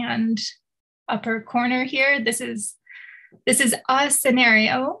right-hand upper corner here, this is a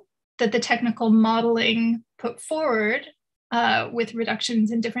scenario that the technical modeling put forward with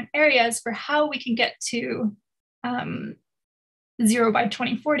reductions in different areas for how we can get to 0 by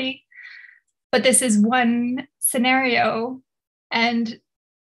 2040. But this is one scenario, and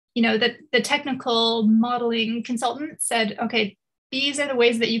the technical modeling consultant said, okay, these are the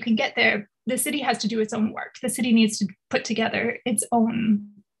ways that you can get there. The city has to do its own work. The city needs to put together its own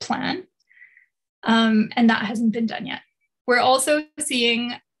plan. And that hasn't been done yet. We're also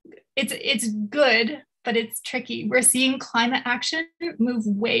seeing, it's good, but it's tricky. We're seeing climate action move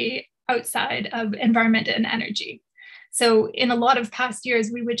way outside of environment and energy. So in a lot of past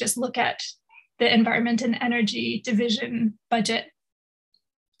years, we would just look at the environment and energy division budget,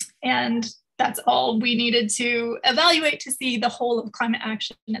 and that's all we needed to evaluate to see the whole of climate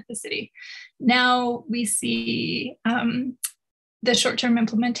action at the city. Now we see the short-term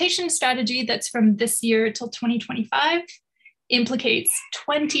implementation strategy that's from this year till 2025 implicates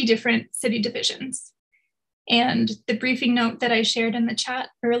 20 different city divisions. And the briefing note that I shared in the chat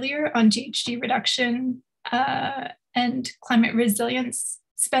earlier on GHG reduction and climate resilience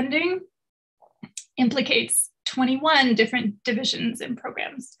spending implicates 21 different divisions and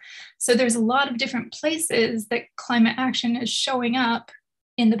programs. So there's a lot of different places that climate action is showing up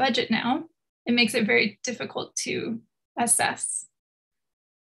in the budget now. It makes it very difficult to assess.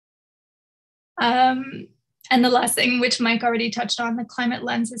 And the last thing, which Mike already touched on, the climate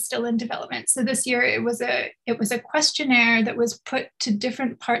lens is still in development. So this year it was a questionnaire that was put to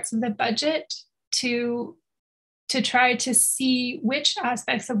different parts of the budget to try to see which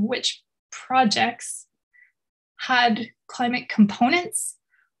aspects of which projects had climate components,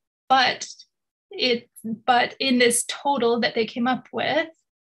 but in this total that they came up with,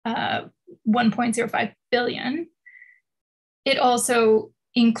 1.05 billion, it also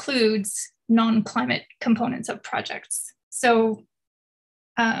includes non-climate components of projects. So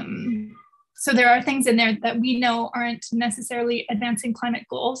there are things in there that we know aren't necessarily advancing climate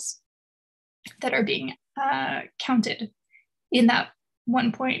goals that are being counted in that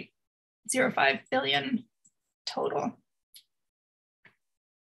 1.05 billion total.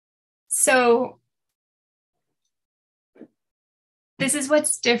 So this is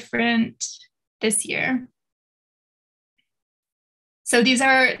what's different this year. So these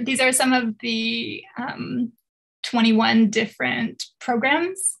are some of the 21 different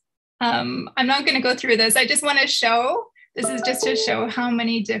programs. I'm not going to go through this. I just want to show, this is just to show how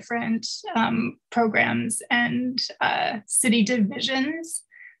many different programs and city divisions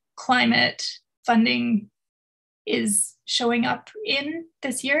climate funding is showing up in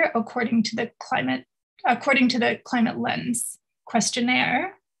this year according to the climate lens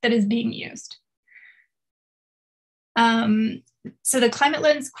questionnaire that is being used. So the climate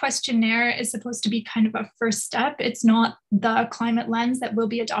lens questionnaire is supposed to be kind of a first step. It's not the climate lens that will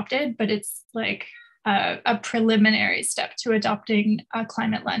be adopted, but it's like a preliminary step to adopting a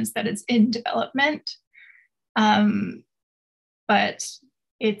climate lens that is in development. But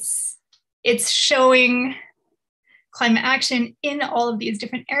it's showing climate action in all of these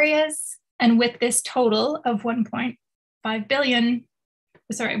different areas. And with this total of 1.5 billion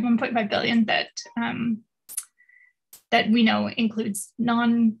that we know includes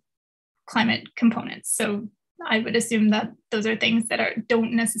non-climate components. So I would assume that those are things that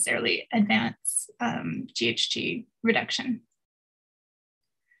don't necessarily advance GHG reduction.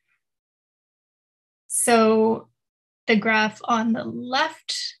 So the graph on the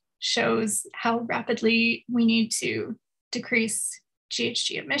left shows how rapidly we need to decrease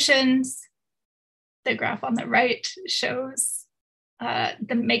GHG emissions. The graph on the right shows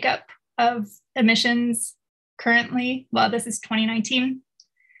the makeup of emissions currently. Well, this is 2019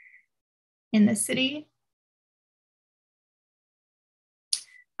 in the city.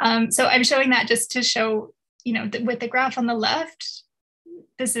 So I'm showing that just to show, with the graph on the left,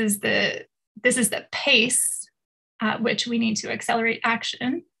 this is the pace at which we need to accelerate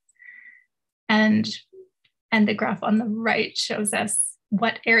action. And the graph on the right shows us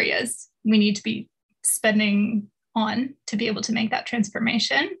what areas we need to be spending on to be able to make that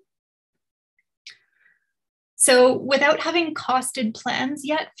transformation. So without having costed plans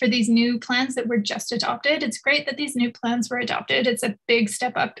yet for these new plans that were just adopted, it's great that these new plans were adopted. It's a big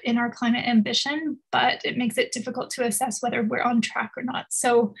step up in our climate ambition, but it makes it difficult to assess whether we're on track or not.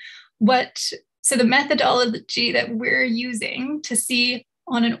 So the methodology that we're using to see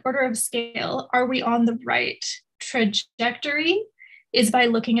on an order of scale, are we on the right trajectory, is by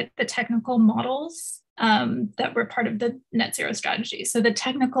looking at the technical models that were part of the net zero strategy. So the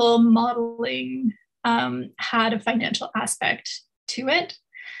technical modeling had a financial aspect to it.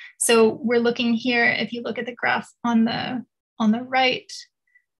 So we're looking here, if you look at the graph on the right,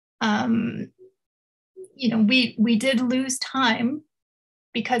 you know, we did lose time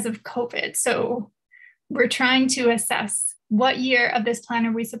because of COVID. So we're trying to assess what year of this plan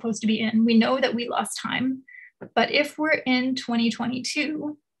are we supposed to be in. We know that we lost time, but if we're in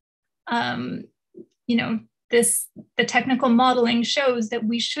 2022, you know, the technical modeling shows that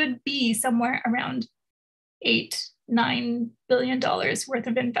we should be somewhere around $8-9 billion worth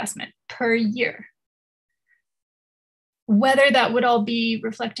of investment per year. Whether that would all be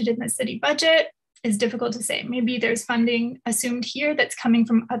reflected in the city budget is difficult to say. Maybe there's funding assumed here that's coming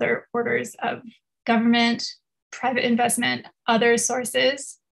from other orders of government, private investment, other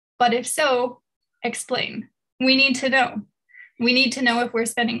sources. But if so, explain. We need to know. We need to know if we're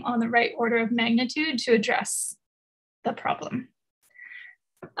spending on the right order of magnitude to address the problem.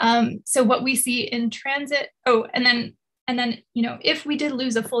 So what we see in transit, and then, you know, if we did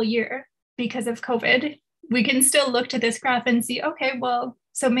lose a full year because of COVID, we can still look to this graph and see, okay, well,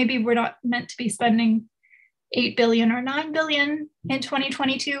 so maybe we're not meant to be spending 8 billion or 9 billion in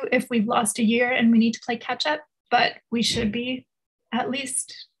 2022 if we've lost a year and we need to play catch up, but we should be at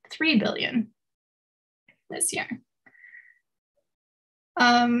least 3 billion this year.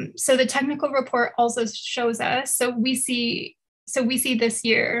 So the technical report also shows us, so we see this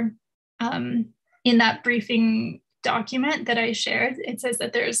year in that briefing document that I shared, it says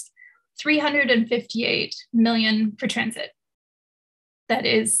that there's 358 million for transit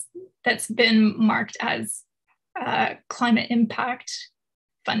that's been marked as climate impact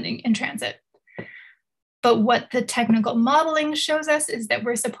funding in transit. But what the technical modeling shows us is that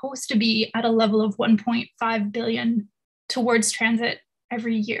we're supposed to be at a level of 1.5 billion towards transit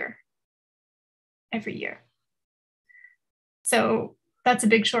every year. So that's a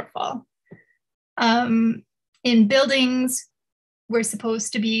big shortfall. In buildings, we're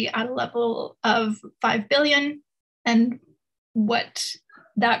supposed to be at a level of 5 billion. And what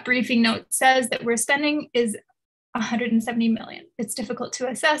that briefing note says that we're spending is 170 million. It's difficult to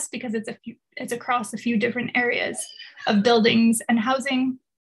assess because it's across a few different areas of buildings and housing.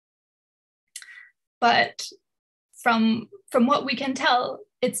 But from what we can tell,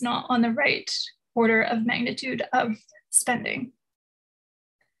 it's not on the right order of magnitude of spending.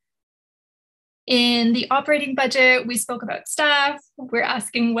 In the operating budget, we spoke about staff. We're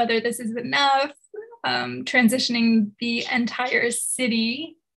asking whether this is enough. Transitioning the entire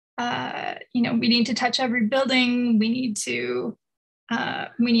city, you know, we need to touch every building. We need to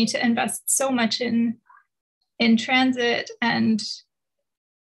invest so much in transit, and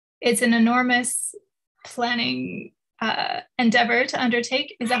it's an enormous planning endeavor to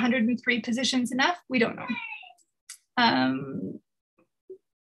undertake. Is 103 positions enough? We don't know.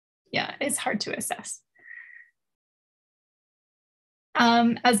 Yeah, it's hard to assess.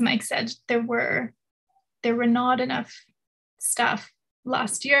 As Mike said, there were not enough staff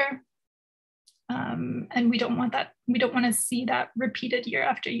last year, and we don't want that. We don't want to see that repeated year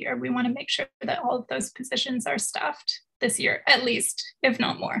after year. We want to make sure that all of those positions are staffed this year, at least, if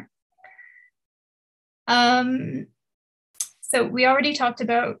not more. So we already talked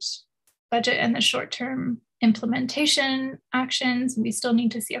about budget and the short-term implementation actions. We still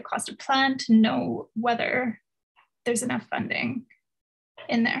need to see a cost of plan to know whether there's enough funding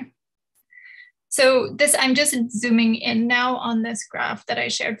in there. So this, I'm just zooming in now on this graph that I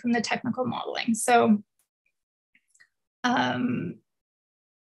shared from the technical modeling. So,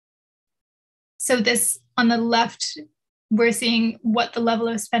 so this on the left, we're seeing what the level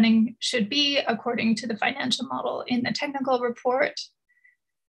of spending should be according to the financial model in the technical report.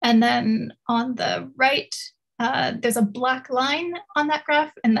 And then on the right, there's a black line on that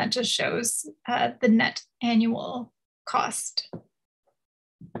graph, and that just shows the net annual cost.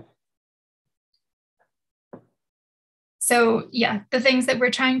 So yeah, the things that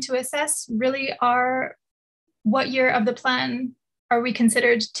we're trying to assess really are what year of the plan are we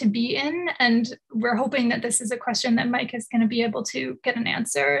considered to be in? And we're hoping that this is a question that Mike is going to be able to get an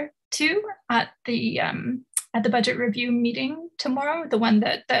answer to at the budget review meeting tomorrow, the one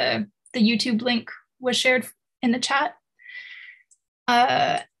that the YouTube link was shared in the chat.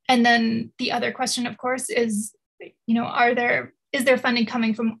 And then the other question, of course, is, you know, is there funding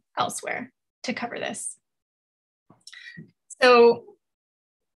coming from elsewhere to cover this? So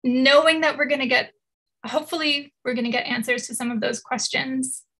knowing that we're going to get, hopefully we're going to get answers to some of those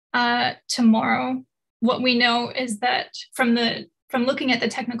questions tomorrow. What we know is that from looking at the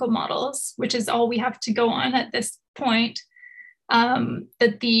technical models, which is all we have to go on at this point,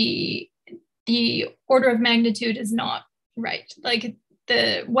 that the order of magnitude is not right. Like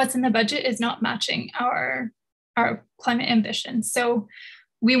what's in the budget is not matching our climate ambition. So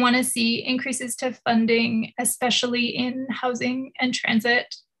We want to see increases to funding, especially in housing and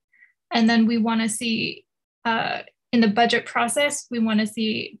transit. And then we want to see in the budget process, we want to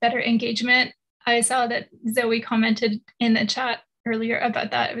see better engagement. I saw that Zoe commented in the chat earlier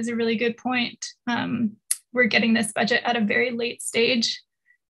about that. It was a really good point. We're getting this budget at a very late stage,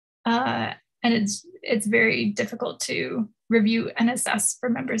 and it's very difficult to review and assess for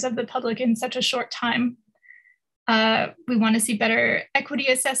members of the public in such a short time. We want to see better equity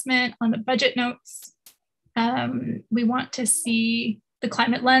assessment on the budget notes. We want to see the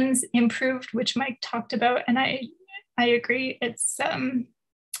climate lens improved, which Mike talked about, and I agree. It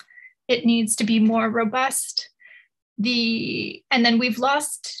needs to be more robust. And then we've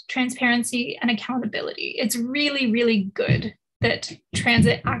lost transparency and accountability. It's really, really good that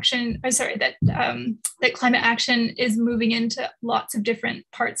that climate action is moving into lots of different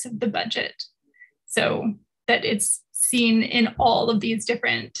parts of the budget, so that it's seen in all of these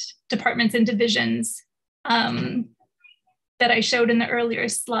different departments and divisions that I showed in the earlier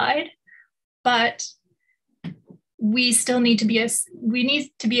slide. But we still need to be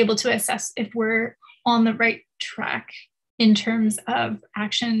able to assess if we're on the right track in terms of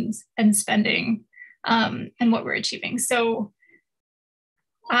actions and spending and what we're achieving. So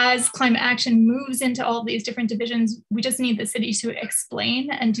as climate action moves into all these different divisions, we just need the city to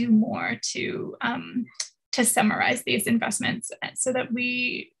explain and do more to summarize these investments so that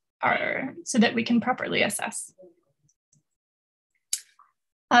we can properly assess.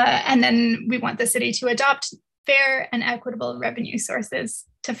 And then we want the city to adopt fair and equitable revenue sources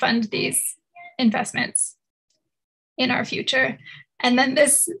to fund these investments in our future. And then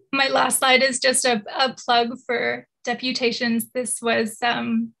my last slide is just a plug for deputations. This was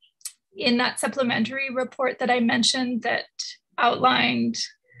in that supplementary report that I mentioned that outlined,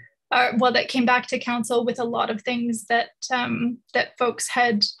 that came back to council with a lot of things that folks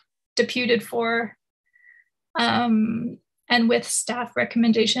had deputed for, and with staff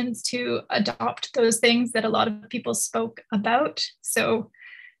recommendations to adopt those things that a lot of people spoke about. So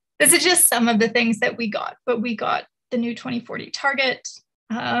this is just some of the things that we got, but we got the new 2040 target.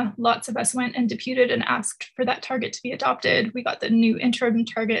 Lots of us went and deputed and asked for that target to be adopted. We got the new interim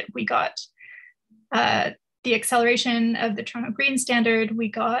target. We got the acceleration of the Toronto Green Standard. We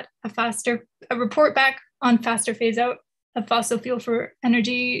got a report back on faster phase out of fossil fuel for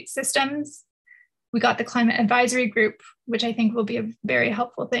energy systems. We got the climate advisory group, which I think will be a very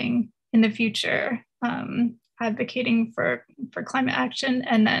helpful thing in the future, advocating for climate action.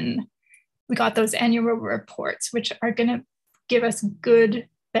 And then we got those annual reports, which are going to give us good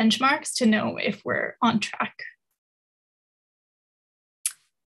benchmarks to know if we're on track.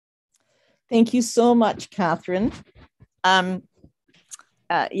 Thank you so much, Kathryn.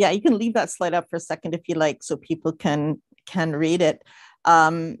 Yeah, you can leave that slide up for a second if you like, so people can read it.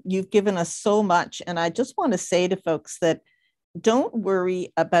 You've given us so much, and I just want to say to folks that don't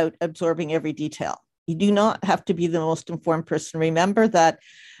worry about absorbing every detail. You do not have to be the most informed person. Remember that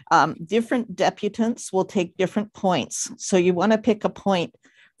different deputants will take different points. So you want to pick a point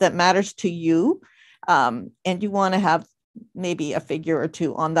that matters to you, and you want to have maybe a figure or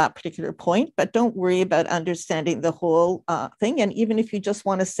two on that particular point, but don't worry about understanding the whole thing. And even if you just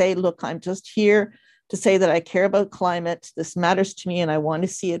want to say, look, I'm just here to say that I care about climate, this matters to me, and I want to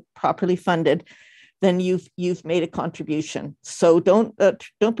see it properly funded, then you've made a contribution. So don't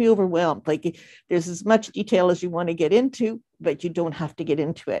be overwhelmed. Like, there's as much detail as you want to get into, but you don't have to get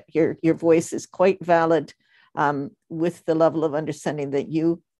into it. Your voice is quite valid with the level of understanding that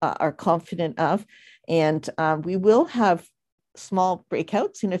you are confident of. And we will have small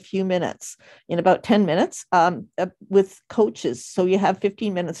breakouts in a few minutes, in about 10 minutes with coaches. So you have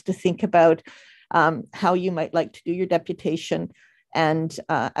 15 minutes to think about how you might like to do your deputation and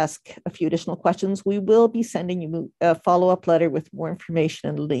ask a few additional questions. We will be sending you a follow-up letter with more information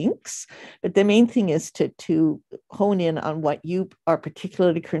and links, but the main thing is to hone in on what you are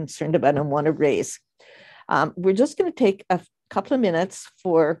particularly concerned about and want to raise. We're just going to take a couple of minutes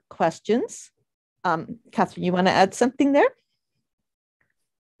for questions. Kathryn, you want to add something there?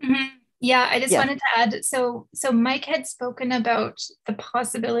 Mm-hmm. Yeah, I just wanted to add, so Mike had spoken about the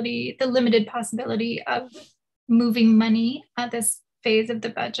limited possibility of moving money at this phase of the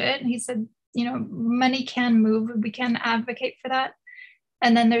budget. And he said, money can move, we can advocate for that.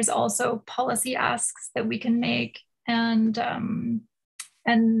 And then there's also policy asks that we can make and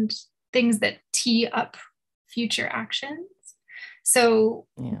things that tee up future actions. So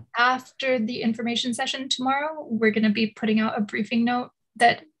after the information session tomorrow, we're going to be putting out a briefing note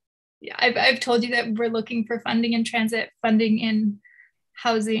that I've told you that we're looking for funding in transit, funding in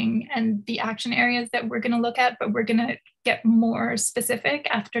housing, and the action areas that we're going to look at, but we're going to get more specific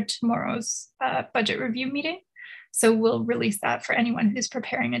after tomorrow's budget review meeting. So we'll release that for anyone who's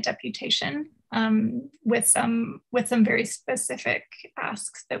preparing a deputation with some very specific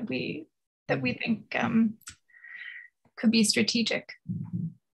asks that we think could be strategic.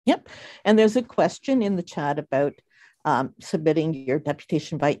 Yep. And there's a question in the chat about submitting your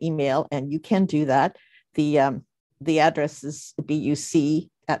deputation by email, and you can do that. The address is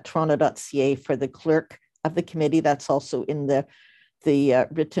buc@toronto.ca for the clerk of the committee. That's also in the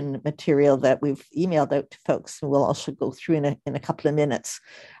written material that we've emailed out to folks, and we'll also go through in a couple of minutes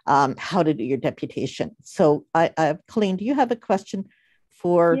how to do your deputation. So, Colleen, do you have a question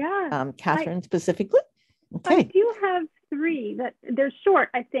for Kathryn specifically? Okay. I do have three that they're short,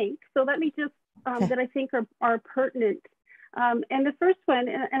 I think. So let me just that I think are pertinent. And the first one,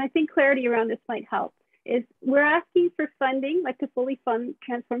 and I think clarity around this might help, is we're asking for funding, like to fully fund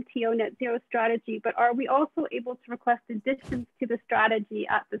TransformTO net zero strategy, but are we also able to request additions to the strategy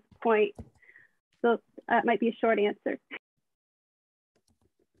at this point? So that might be a short answer.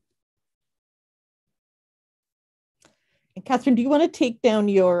 And Kathryn, do you want to take down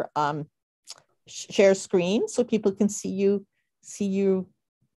your share screen so people can see you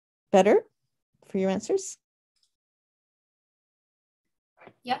better for your answers?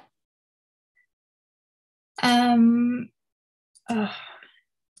 Yeah.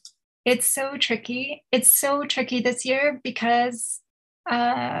 It's so tricky. It's so tricky this year because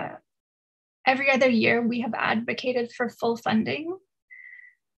every other year we have advocated for full funding.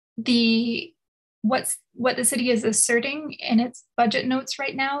 What the city is asserting in its budget notes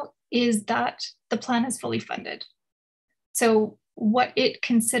right now is that the plan is fully funded. So what it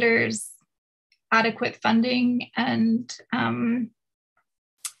considers adequate funding and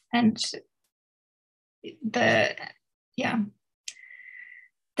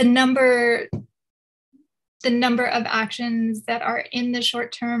the number of actions that are in the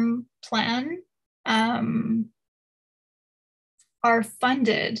short-term plan are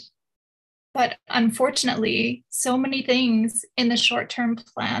funded, but unfortunately, so many things in the short-term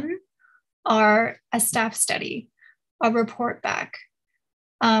plan are a staff study, a report back.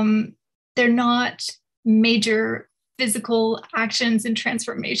 They're not major physical actions and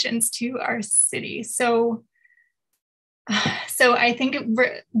transformations to our city. So I think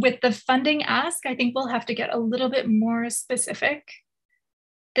with the funding ask, I think we'll have to get a little bit more specific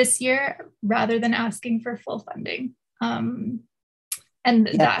this year rather than asking for full funding.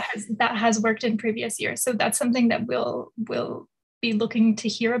 That has worked in previous years. So that's something that we'll be looking to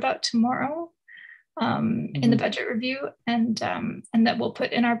hear about tomorrow in the budget review, and that we'll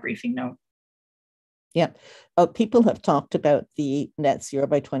put in our briefing note. Yeah. People have talked about the net zero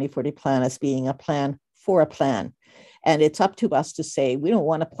by 2040 plan as being a plan for a plan. And it's up to us to say, we don't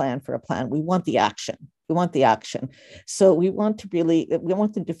want a plan for a plan. We want the action. We want the action. So we want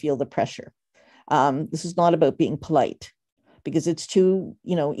them to feel the pressure. This is not about being polite, because it's too,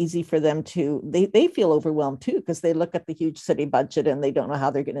 easy for them to, they feel overwhelmed too, because they look at the huge city budget and they don't know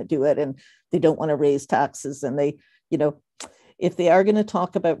how they're going to do it. And they don't want to raise taxes. And they, if they are going to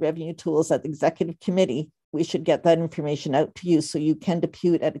talk about revenue tools at the executive committee, we should get that information out to you so you can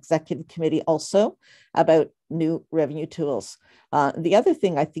depute at executive committee also about new revenue tools. The other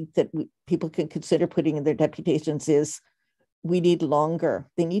thing I think that people can consider putting in their deputations is we need longer.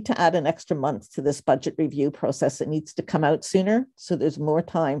 They need to add an extra month to this budget review process. It needs to come out sooner, so there's more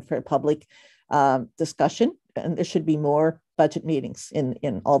time for public discussion, and there should be more budget meetings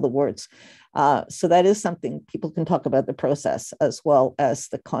in all the wards. So that is something people can talk about, the process as well as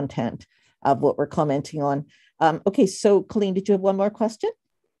the content of what we're commenting on. Okay, so Colleen, did you have one more question?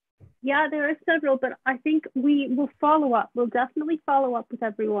 Yeah, there are several, but I think we will follow up. We'll definitely follow up with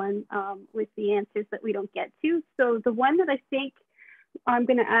everyone with the answers that we don't get to. So the one that I think I'm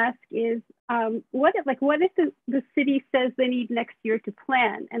going to ask is, what if the city says they need next year to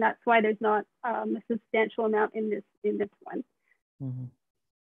plan, and that's why there's not a substantial amount in this one? Mm-hmm.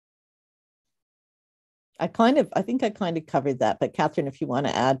 I think I kind of covered that, but Kathryn, if you want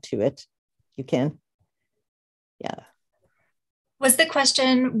to add to it, you can. Yeah. Was the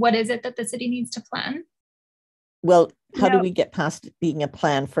question, what is it that the city needs to plan? Well, how do we get past being a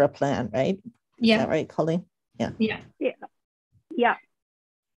plan for a plan, right? Yeah. Is that right, Colleen? Yeah.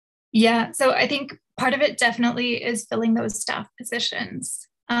 So I think part of it definitely is filling those staff positions.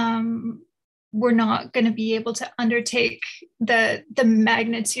 We're not going to be able to undertake the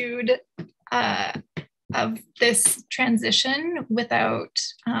magnitude of this transition without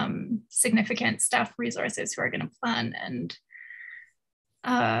significant staff resources who are going to plan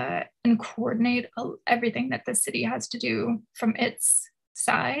and coordinate everything that the city has to do from its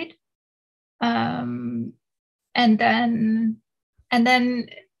side. And then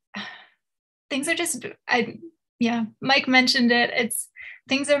things are just, Mike mentioned it.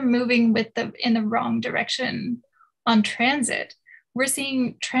 Things are moving in the wrong direction on transit. We're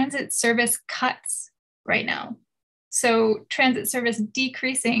seeing transit service cuts right now. So transit service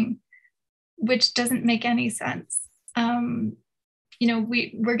decreasing, which doesn't make any sense. We're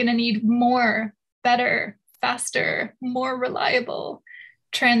going to need more, better, faster, more reliable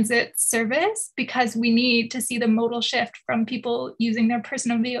transit service, because we need to see the modal shift from people using their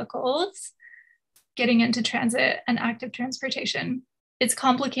personal vehicles getting into transit and active transportation. It's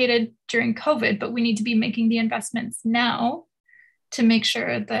complicated during COVID, but we need to be making the investments now to make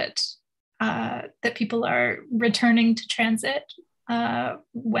sure that that people are returning to transit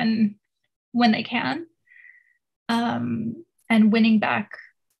when they can, and winning back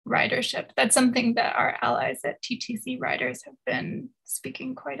ridership. That's something that our allies at TTC Riders have been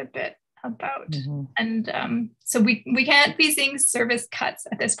speaking quite a bit about. Mm-hmm. And so we can't be seeing service cuts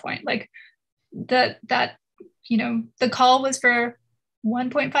at this point. Like the call was for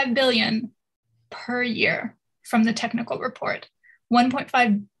 1.5 billion per year from the technical report,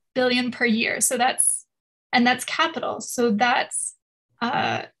 1.5 billion per year. So that's capital. So that's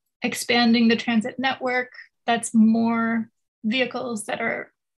expanding the transit network. That's more vehicles that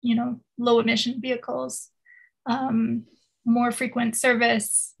are, low emission vehicles, more frequent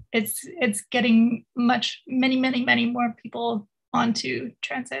service. It's getting many more people onto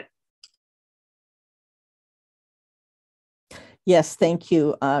transit. Yes, thank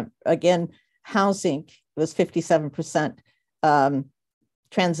you. Again, housing was 57%.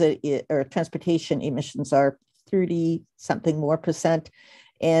 Transit or transportation emissions are 30 something more percent.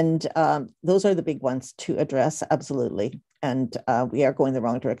 And those are the big ones to address, absolutely. And we are going the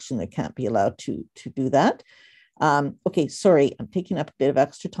wrong direction. They can't be allowed to do that. Okay, sorry, I'm taking up a bit of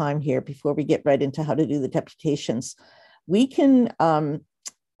extra time here before we get right into how to do the deputations. We can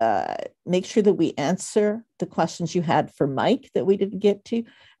make sure that we answer the questions you had for Mike that we didn't get to,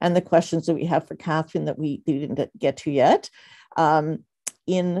 and the questions that we have for Kathryn that we didn't get to yet.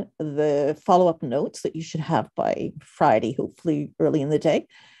 In the follow-up notes that you should have by Friday, hopefully early in the day.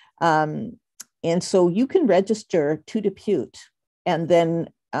 And so you can register to depute and then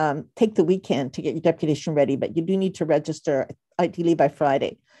take the weekend to get your deputation ready, but you do need to register ideally by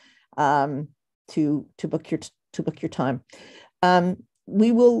Friday to book your time.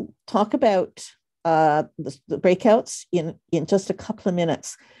 We will talk about the breakouts in just a couple of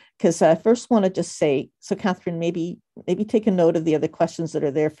minutes, because I first want to just say, so Kathryn, maybe take a note of the other questions that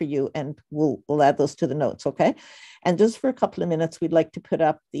are there for you, and we'll add those to the notes, okay? And just for a couple of minutes, we'd like to put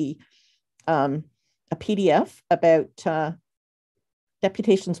up a PDF about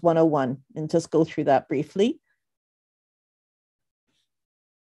Deputations 101 and just go through that briefly.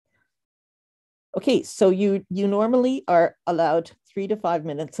 Okay, so you normally are allowed 3 to 5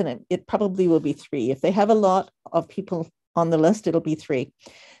 minutes, and it probably will be 3. If they have a lot of people on the list, it'll be 3.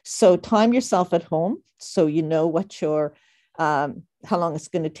 So time yourself at home so you know what how long it's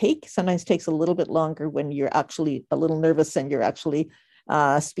going to take. Sometimes it takes a little bit longer when you're actually a little nervous and you're actually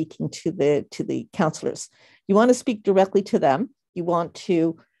speaking to the councillors. You want to speak directly to them. You want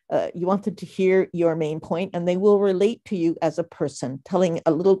them to hear your main point, and they will relate to you as a person, telling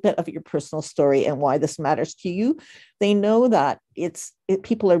a little bit of your personal story and why this matters to you. They know that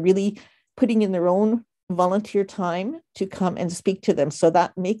people are really putting in their own volunteer time to come and speak to them. So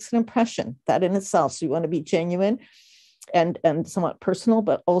that makes an impression, that in itself. So you want to be genuine and somewhat personal,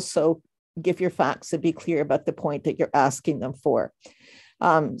 but also give your facts and be clear about the point that you're asking them for.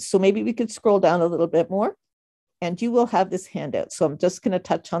 So maybe we could scroll down a little bit more, and you will have this handout. So I'm just going to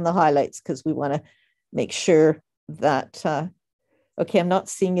touch on the highlights because we want to make sure that, okay, I'm not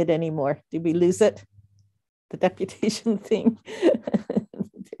seeing it anymore. Did we lose it? The deputation thing.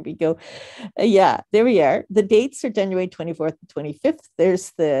 There we go. Yeah, there we are. The dates are January 24th and 25th.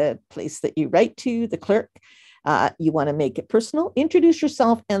 There's the place that you write to, the clerk. You want to make it personal. Introduce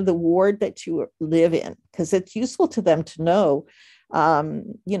yourself and the ward that you live in, because it's useful to them to know,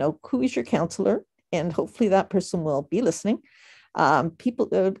 who is your councillor, and hopefully that person will be listening.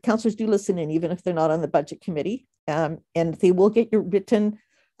 Councillors do listen in, even if they're not on the budget committee, and they will get your written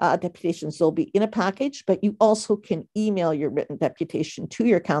deputations. They'll be in a package, but you also can email your written deputation to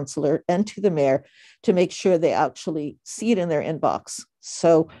your councillor and to the mayor to make sure they actually see it in their inbox.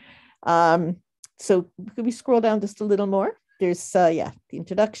 So could we scroll down just a little more? There's, the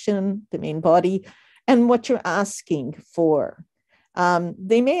introduction, the main body, and what you're asking for.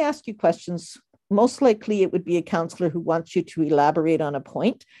 They may ask you questions. Most likely it would be a councillor who wants you to elaborate on a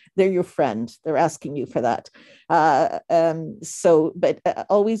point. They're your friend. They're asking you for that. But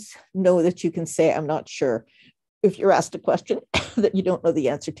always know that you can say, I'm not sure. if you're asked a question that you don't know the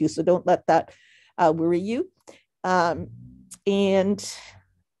answer to. So don't let that worry you. And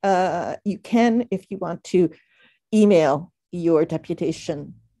you can, if you want to, email your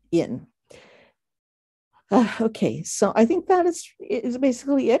deputation in. Okay, so I think that is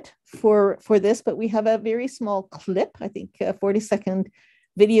basically it for this, but we have a very small clip, I think a 40-second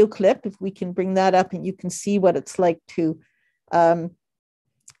video clip, if we can bring that up and you can see what it's like to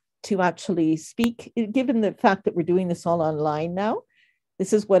actually speak. Given the fact that we're doing this all online now,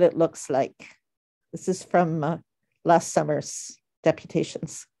 this is what it looks like. This is from last summer's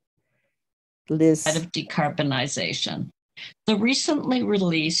deputations. Liz. Of decarbonization. The recently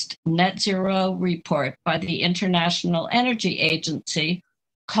released Net Zero report by the International Energy Agency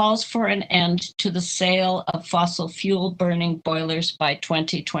calls for an end to the sale of fossil fuel burning boilers by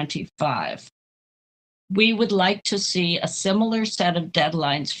 2025. We would like to see a similar set of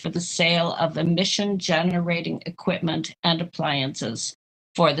deadlines for the sale of emission generating equipment and appliances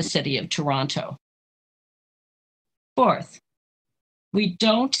for the City of Toronto. Fourth, we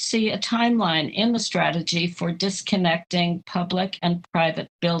don't see a timeline in the strategy for disconnecting public and private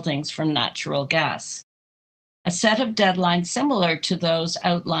buildings from natural gas. A set of deadlines similar to those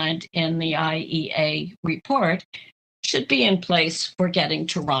outlined in the IEA report should be in place for getting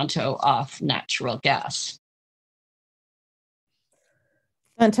Toronto off natural gas.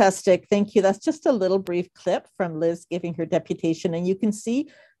 Fantastic, thank you. That's just a little brief clip from Liz giving her deputation, and you can see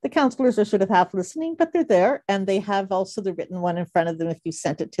the councillors are sort of half listening, but they're there, and they have also the written one in front of them if you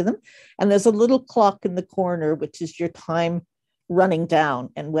sent it to them. And there's a little clock in the corner, which is your time running down.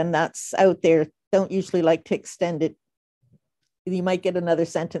 And when that's out there, don't usually like to extend it. You might get another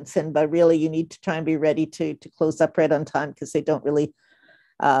sentence in, but really you need to try and be ready to close up right on time because they don't really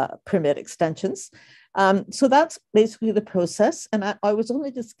permit extensions. So that's basically the process. And I was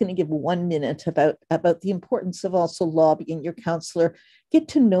only just going to give 1 minute about the importance of also lobbying your councillor. Get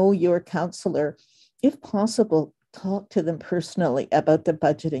to know your councillor. If possible, talk to them personally about the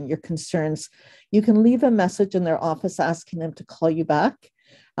budget and your concerns. You can leave a message in their office asking them to call you back,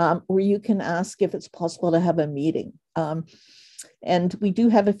 or you can ask if it's possible to have a meeting. And we do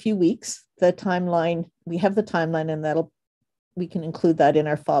have a few weeks. The timeline, we have the timeline, and we can include that in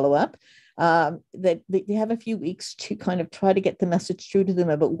our follow-up. That they have a few weeks to kind of try to get the message through to them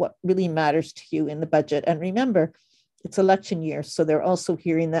about what really matters to you in the budget. And remember, it's election year, so they're also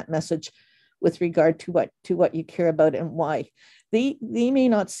hearing that message with regard to what you care about and why. They may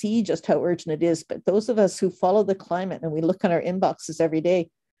not see just how urgent it is, but those of us who follow the climate and we look on our inboxes every day,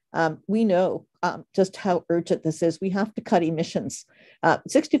 we know just how urgent this is. We have to cut emissions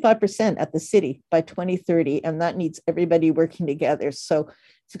 65% at the city by 2030, and that needs everybody working together. So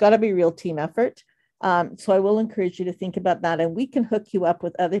it's got to be a real team effort. So I will encourage you to think about that, and we can hook you up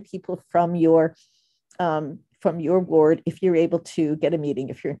with other people from your ward if you're able to get a meeting,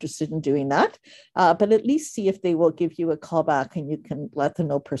 if you're interested in doing that. But at least see if they will give you a call back and you can let them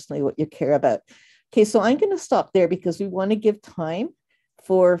know personally what you care about. Okay, so I'm going to stop there because we want to give time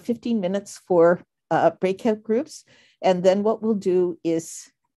for 15 minutes for breakout groups. And then what we'll do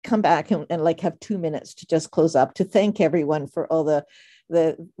is come back and like have 2 minutes to just close up, to thank everyone for all the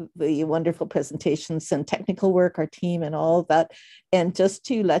wonderful presentations and technical work, our team and all of that, and just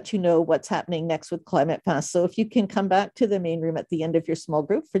to let you know what's happening next with Climate Fast. So if you can come back to the main room at the end of your small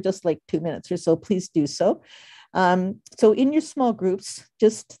group for just like 2 minutes or so, please do so. So in your small groups,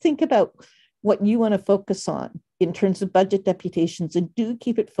 just think about what you want to focus on in terms of budget deputations, and do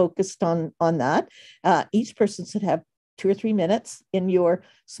keep it focused on that. Each person should have 2 or 3 minutes in your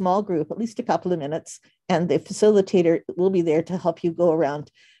small group, at least a couple of minutes, and the facilitator will be there to help you go around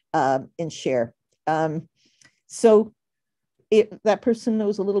and share. So that person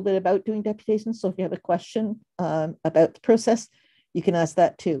knows a little bit about doing deputations. So if you have a question about the process, you can ask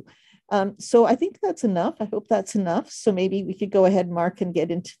that too. So I think that's enough. I hope that's enough. So maybe we could go ahead, Mark, and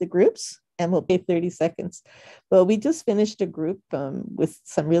get into the groups, and we'll pay 30 seconds. Well, we just finished a group with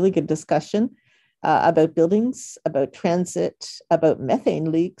some really good discussion about buildings, about transit, about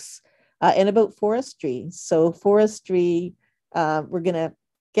methane leaks, and about forestry. So forestry, we're going to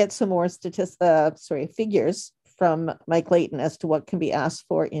get some more figures from Mike Layton as to what can be asked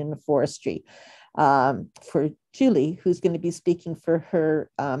for in forestry. For Julie, who's going to be speaking for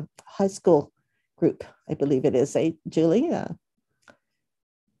her high school group, I believe it is, Julie?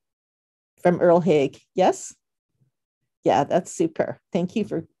 From Earl Haig, yes? Yeah, that's super. Thank you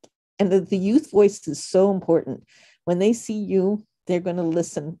for, and the youth voice is so important. When they see you, they're going to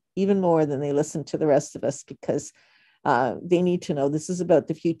listen even more than they listen to the rest of us, because they need to know this is about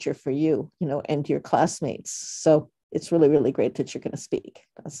the future for you, and your classmates. So it's really, really great that you're going to speak.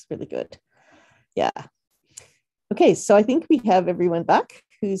 That's really good. Yeah. Okay, so I think we have everyone back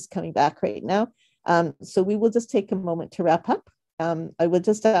who's coming back right now. So we will just take a moment to wrap up. I would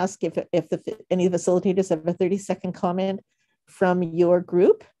just ask if any facilitators have a 30-second comment from your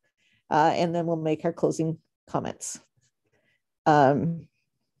group, and then we'll make our closing comments.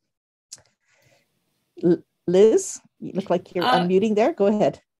 Liz, you look like you're unmuting there. Go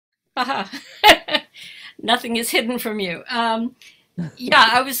ahead. Nothing is hidden from you. Yeah,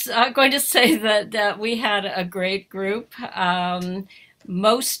 I was going to say that we had a great group.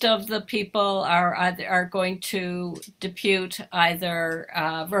 Most of the people are going to depute either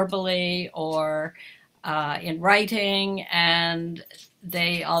verbally or in writing, and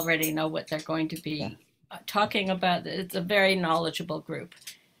they already know what they're going to be talking about. It's a very knowledgeable group.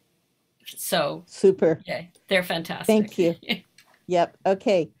 So super. Yeah, they're fantastic. Thank you. Yep.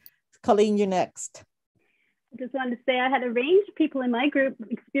 Okay. Colleen, you're next. I just wanted to say I had a range of people in my group,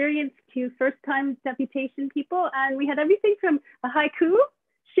 experienced to first-time deputation people, and we had everything from a haiku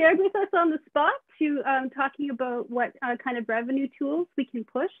shared with us on the spot to talking about what kind of revenue tools we can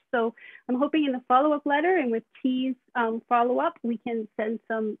push. So I'm hoping in the follow-up letter and with T's follow-up, we can send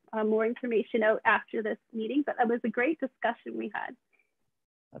some more information out after this meeting. But that was a great discussion we had.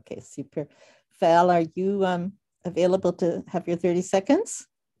 Okay, super. Val, are you available to have your 30 seconds?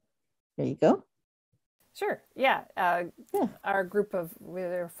 There you go. Sure. Yeah. Our group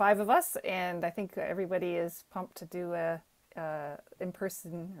there are 5 of us, and I think everybody is pumped to do a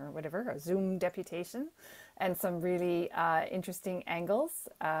in-person or whatever, a Zoom deputation, and some really interesting angles.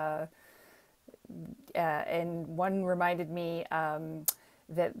 And one reminded me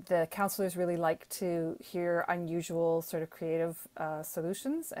that the councillors really like to hear unusual sort of creative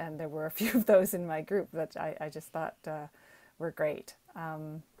solutions, and there were a few of those in my group that I just thought were great.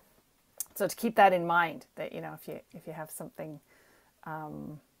 So to keep that in mind, that if you have something,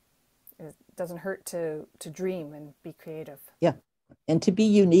 it doesn't hurt to dream and be creative. Yeah, and to be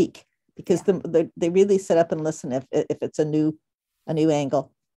unique, because they really sit up and listen if it's a new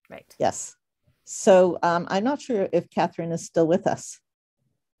angle. Right. Yes. So I'm not sure if Kathryn is still with us,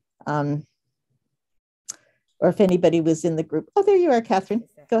 or if anybody was in the group. Oh, there you are, Kathryn.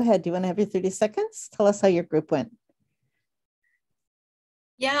 Go ahead. Do you want to have your 30 seconds? Tell us how your group went.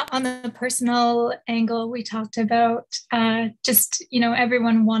 Yeah, on the personal angle, we talked about just,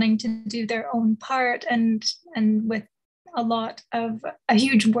 everyone wanting to do their own part, and with a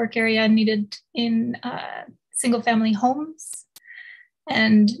huge work area needed in single family homes.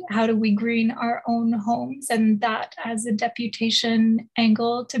 And how do we green our own homes? And that as a deputation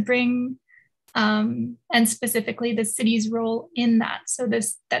angle to bring, and specifically the city's role in that. So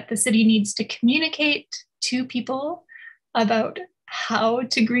that the city needs to communicate to people about how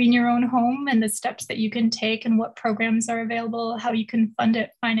to green your own home and the steps that you can take and what programs are available, how you can fund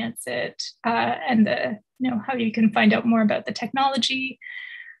it, finance it, and how you can find out more about the technology.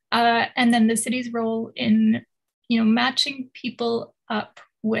 And then the city's role in, matching people up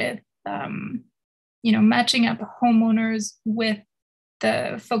with, matching up homeowners with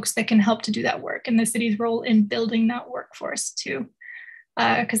the folks that can help to do that work, and the city's role in building that workforce too.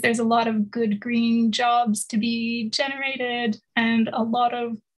 Because there's a lot of good green jobs to be generated and a lot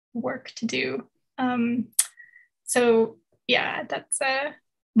of work to do. So yeah, that's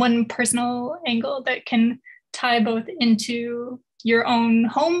one personal angle that can tie both into your own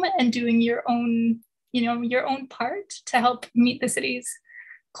home and doing your own, your own part to help meet the city's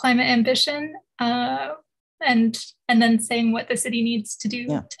climate ambition, and then saying what the city needs to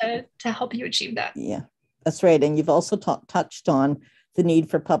do to help you achieve that. Yeah, that's right. And you've also touched on the need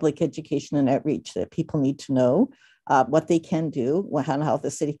for public education and outreach, that people need to know what they can do and how the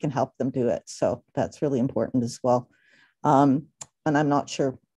city can help them do it. So that's really important as well. And I'm not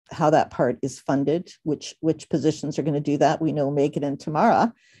sure how that part is funded, which positions are going to do that. We know Megan and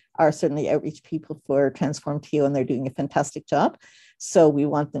Tamara are certainly outreach people for TransformTO, and they're doing a fantastic job. So we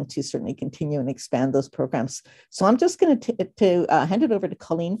want them to certainly continue and expand those programs. So I'm just going to hand it over to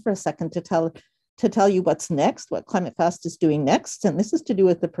Colleen for a second to tell you what's next, what Climate Fast is doing next. And this is to do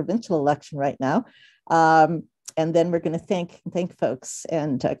with the provincial election right now. And then we're going to thank folks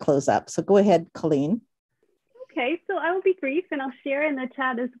and close up. So go ahead, Colleen. Okay, so I will be brief, and I'll share in the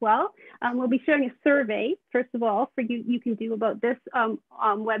chat as well. We'll be sharing a survey, first of all, for you can do about this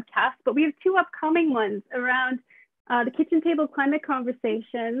webcast. But we have 2 upcoming ones around the kitchen table climate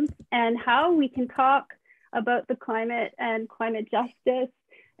conversations and how we can talk about the climate and climate justice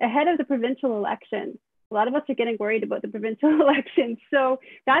ahead of the provincial election. A lot of us are getting worried about the provincial election. So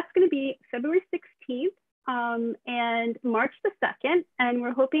that's going to be February 16th and March the 2nd. And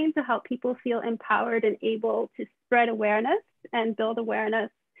we're hoping to help people feel empowered and able to spread awareness and build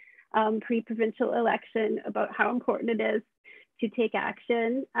awareness pre-provincial election about how important it is to take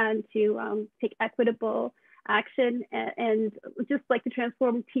action and to take equitable action, and just like the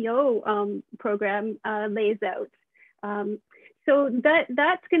TransformTO program lays out. So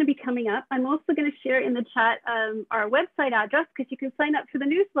that's going to be coming up. I'm also going to share in the chat our website address, because you can sign up for the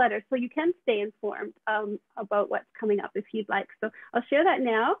newsletter so you can stay informed about what's coming up if you'd like. So I'll share that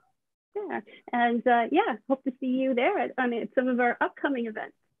now. Yeah. And yeah, hope to see you there at some of our upcoming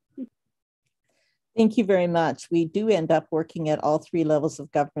events. Thank you very much. We do end up working at all three levels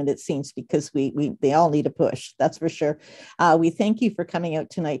of government, it seems, because they all need a push, that's for sure. We thank you for coming out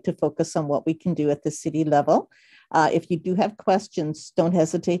tonight to focus on what we can do at the city level. If you do have questions, don't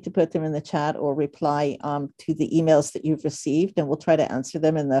hesitate to put them in the chat or reply to the emails that you've received, and we'll try to answer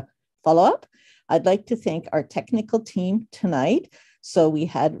them in the follow-up. I'd like to thank our technical team tonight. So we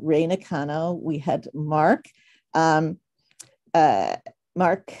had Ray Nakano, we had Mark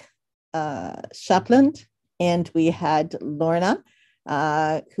Shapland, and we had Lorna,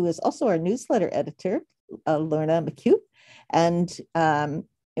 who is also our newsletter editor, Lorna McHugh, and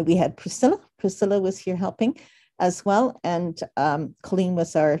we had Priscilla. Priscilla was here helping as well, and Colleen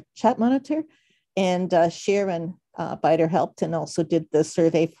was our chat monitor, and Sharon Bider helped and also did the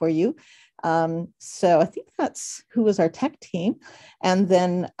survey for you. So I think that's who was our tech team. And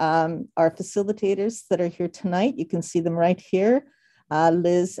then our facilitators that are here tonight, you can see them right here,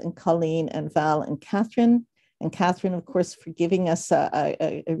 Liz and Colleen and Val and Kathryn. And Kathryn, of course, for giving us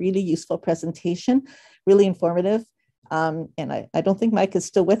a really useful presentation, really informative. And I don't think Mike is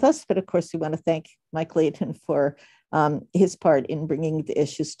still with us, but of course we want to thank Mike Layton for his part in bringing the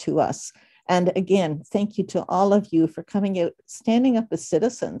issues to us. And again, thank you to all of you for coming out, standing up as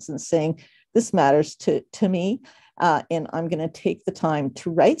citizens and saying, this matters to me, and I'm going to take the time to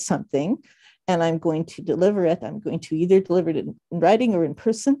write something, and I'm going to deliver it. I'm going to either deliver it in writing or in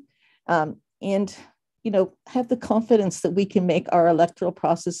person, and have the confidence that we can make our electoral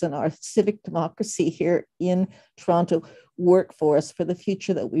process and our civic democracy here in Toronto work for us for the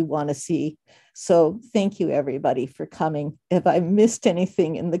future that we want to see. So thank you, everybody, for coming. Have I missed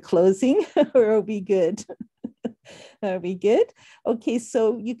anything in the closing, or are we good? Are we good? Okay,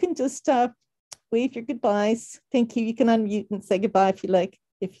 so you can just wave your goodbyes. Thank you. You can unmute and say goodbye if you like.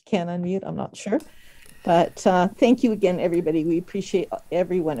 If you can unmute, I'm not sure. But thank you again, everybody. We appreciate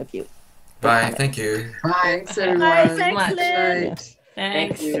every one of you. Bye. Thank you. Thanks, everyone. Bye. Thanks, Lynn. Yes.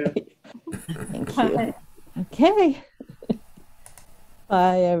 Thanks. Thank you. Thank you. Okay.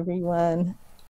 Bye, everyone.